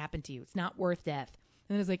have this happen to you. It's not worth death.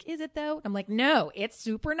 And it's like, is it though? I'm like, no, it's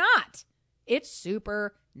super not. It's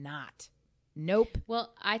super not. Nope.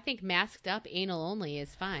 Well, I think masked up anal only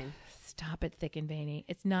is fine. Stop it, thick and veiny.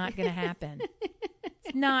 It's not going to happen.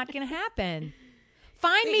 It's not going to happen.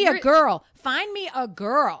 Find me a girl. Find me a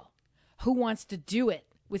girl who wants to do it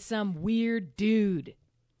with some weird dude.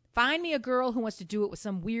 Find me a girl who wants to do it with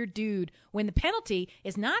some weird dude when the penalty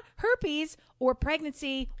is not herpes or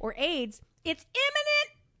pregnancy or AIDS. It's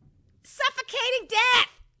imminent suffocating death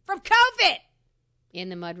from COVID. In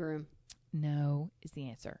the mudroom. No is the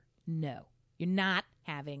answer. No. You're not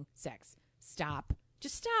having sex. Stop.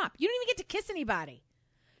 Just stop. You don't even get to kiss anybody.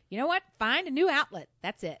 you know what? Find a new outlet.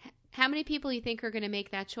 That's it. How many people you think are going to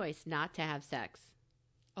make that choice not to have sex?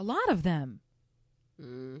 A lot of them.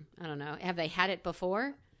 I don't know. Have they had it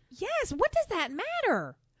before? Yes. What does that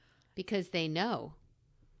matter? Because they know.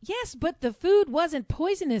 Yes, but the food wasn't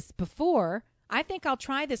poisonous before. I think I'll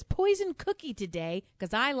try this poison cookie today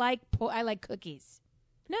because I like cookies.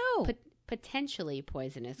 No. Potentially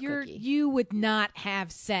poisonous cookie. You would not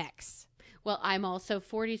have sex. Well, I'm also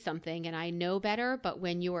 40-something, and I know better, but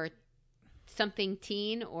when you're something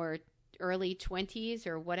teen or early 20s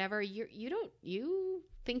or whatever, you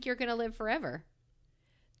think you're going to live forever.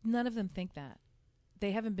 None of them think that.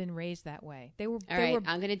 They haven't been raised that way. All right,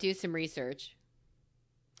 I'm going to do some research.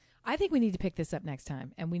 I think we need to pick this up next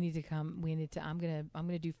time, and I'm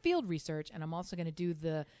gonna do field research, and I'm also gonna do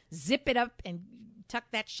the zip it up and tuck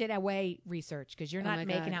that shit away research because you're not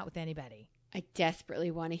making out with anybody. I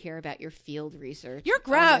desperately want to hear about your field research. You're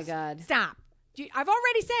gross. Oh my God. Stop. I've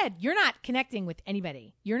already said you're not connecting with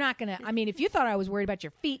anybody. You're not gonna. I mean, if you thought I was worried about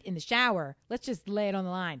your feet in the shower, let's just lay it on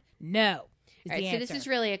the line. No. All right, so this is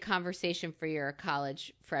really a conversation for your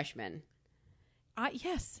college freshman.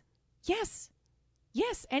 Yes.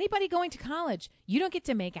 Yes, anybody going to college, you don't get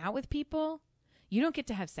to make out with people. You don't get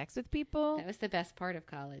to have sex with people. That was the best part of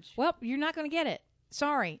college. Well, you're not going to get it.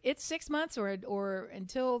 Sorry. It's 6 months or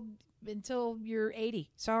until you're 80.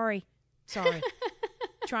 Sorry.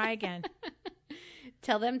 Try again.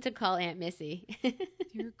 Tell them to call Aunt Missy.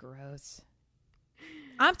 You're gross.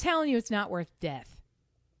 I'm telling you, it's not worth death.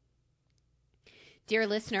 Dear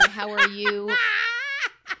listener, how are you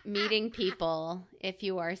meeting people if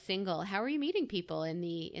you are single? How are you meeting people in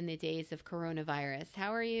the days of coronavirus?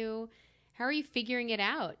 How are you figuring it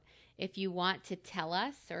out? If you want to tell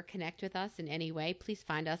us or connect with us in any way, please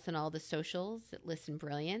find us on all the socials at Listen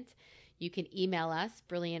Brilliant. You can email us,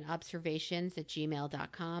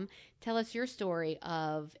 brilliantobservations@gmail.com. Tell us your story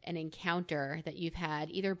of an encounter that you've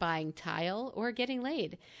had, either buying tile or getting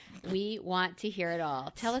laid. We want to hear it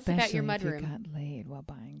all. Tell us about your mudroom. Especially if you got laid while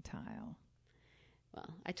buying tile.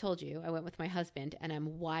 Well, I told you, I went with my husband, and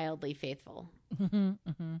I'm wildly faithful. I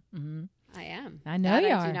am. I know you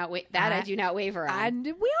are. I do not waver on.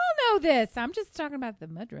 We all know this. I'm just talking about the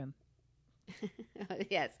mudroom.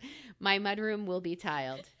 Yes, my mudroom will be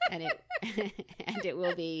tiled, and it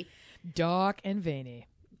will be dark and veiny.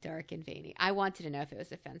 Dark and veiny. I wanted to know if it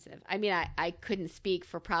was offensive. I mean, I couldn't speak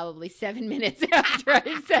for probably 7 minutes after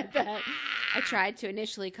I said that. I tried to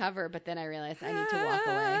initially cover, but then I realized I need to walk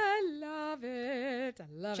away. I love it.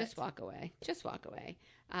 Just walk away. It's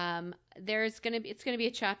gonna be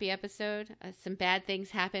a choppy episode. Some bad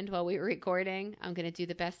things happened while we were recording. I'm gonna do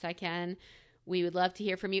the best I can. We would love to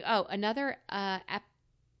hear from you. Oh, another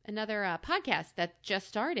podcast that just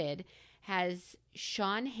started has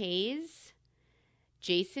Sean Hayes,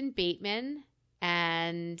 Jason Bateman,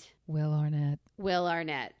 and Will Arnett.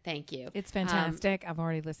 Thank you. It's fantastic. I've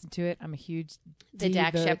already listened to it. I'm a huge the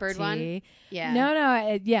Dax Shepard one. Yeah. No.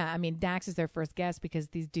 I mean, Dax is their first guest because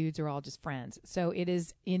these dudes are all just friends. So it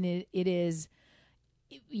is,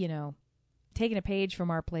 taking a page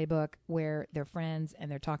from our playbook where they're friends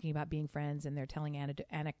and they're talking about being friends and they're telling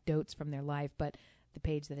anecdotes from their life. But the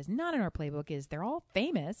page that is not in our playbook is they're all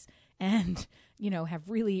famous and, have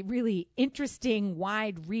really, really interesting,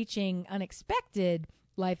 wide-reaching, unexpected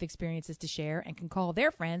life experiences to share and can call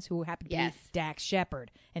their friends who happen to be Dax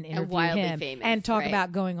Shepard and interview him famous, and talk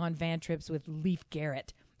about going on van trips with Leif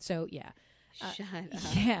Garrett. So, yeah. Shut up.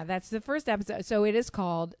 Yeah, that's the first episode. So it is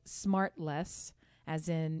called Smartless, as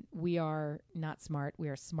in we are not smart, we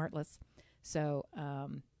are smartless. So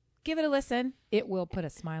give it a listen. It will put a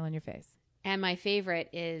smile on your face. And my favorite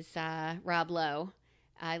is Rob Lowe.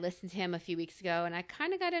 I listened to him a few weeks ago, and I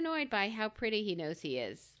kind of got annoyed by how pretty he knows he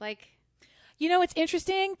is. It's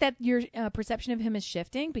interesting that your perception of him is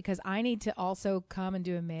shifting because I need to also come and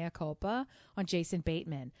do a mea culpa on Jason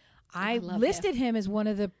Bateman. I listed him as one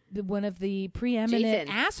of the preeminent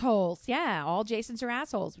assholes. Yeah, all Jasons are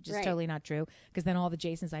assholes, which is totally not true. Because then all the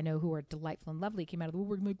Jasons I know who are delightful and lovely came out of the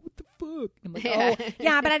woodwork and like, what the fuck? And I'm like, oh,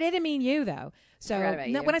 yeah, but I didn't mean you though. So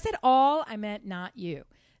when I said all, I meant not you.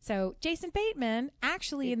 So Jason Bateman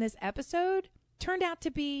actually in this episode turned out to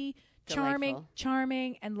be charming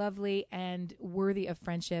and lovely and worthy of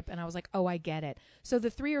friendship. And I was like, oh, I get it. So the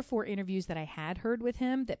 3 or 4 interviews that I had heard with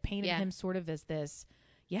him that painted him sort of as this.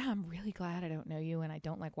 Yeah, I'm really glad I don't know you and I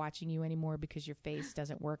don't like watching you anymore because your face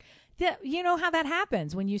doesn't work. You know how that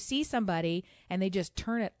happens when you see somebody and they just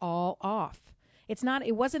turn it all off.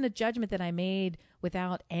 It wasn't a judgment that I made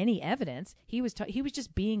without any evidence. He was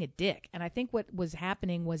just being a dick. And I think what was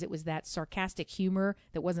happening was it was that sarcastic humor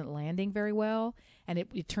that wasn't landing very well. And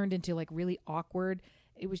it turned into like really awkward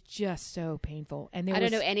It was just so painful. And I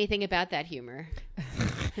don't know anything about that humor.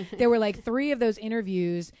 There were like 3 of those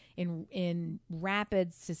interviews in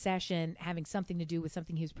rapid succession having something to do with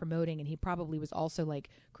something he was promoting, and he probably was also like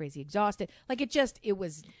crazy exhausted. Like it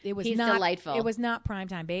was He's not delightful. It was not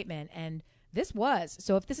primetime Bateman, and this was.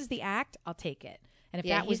 So if this is the act, I'll take it. And if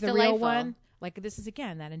that was the real one, like this is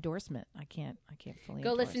again that endorsement. I can't fully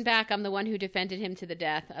go endorse. Listen back. I'm the one who defended him to the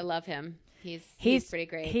death. I love him. He's pretty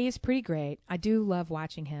great. He's pretty great. I do love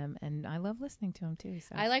watching him, and I love listening to him too.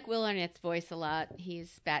 So. I like Will Arnett's voice a lot.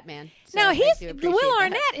 He's Batman. So now Will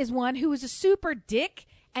Arnett is one who is a super dick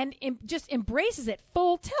and just embraces it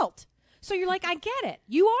full tilt. So you're like, I get it.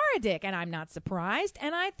 You are a dick, and I'm not surprised,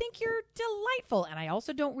 and I think you're delightful, and I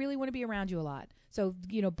also don't really want to be around you a lot. So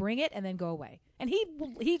bring it and then go away. And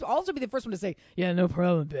he'd also be the first one to say, "Yeah, no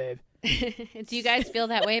problem, babe." Do you guys feel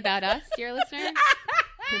that way about us, dear listener?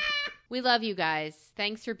 We love you guys.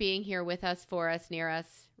 Thanks for being here with us, for us, near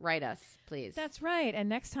us. Write us, please. That's right. And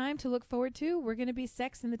next time to look forward to, we're going to be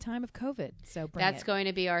sex in the time of COVID. So that's going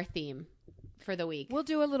to be our theme for the week. We'll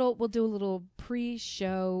do a little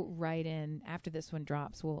pre-show write-in after this one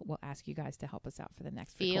drops. We'll ask you guys to help us out for the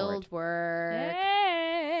next field work.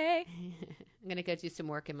 Hey. I'm going to go do some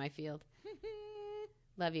work in my field.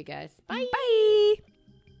 Love you guys. Bye. Bye.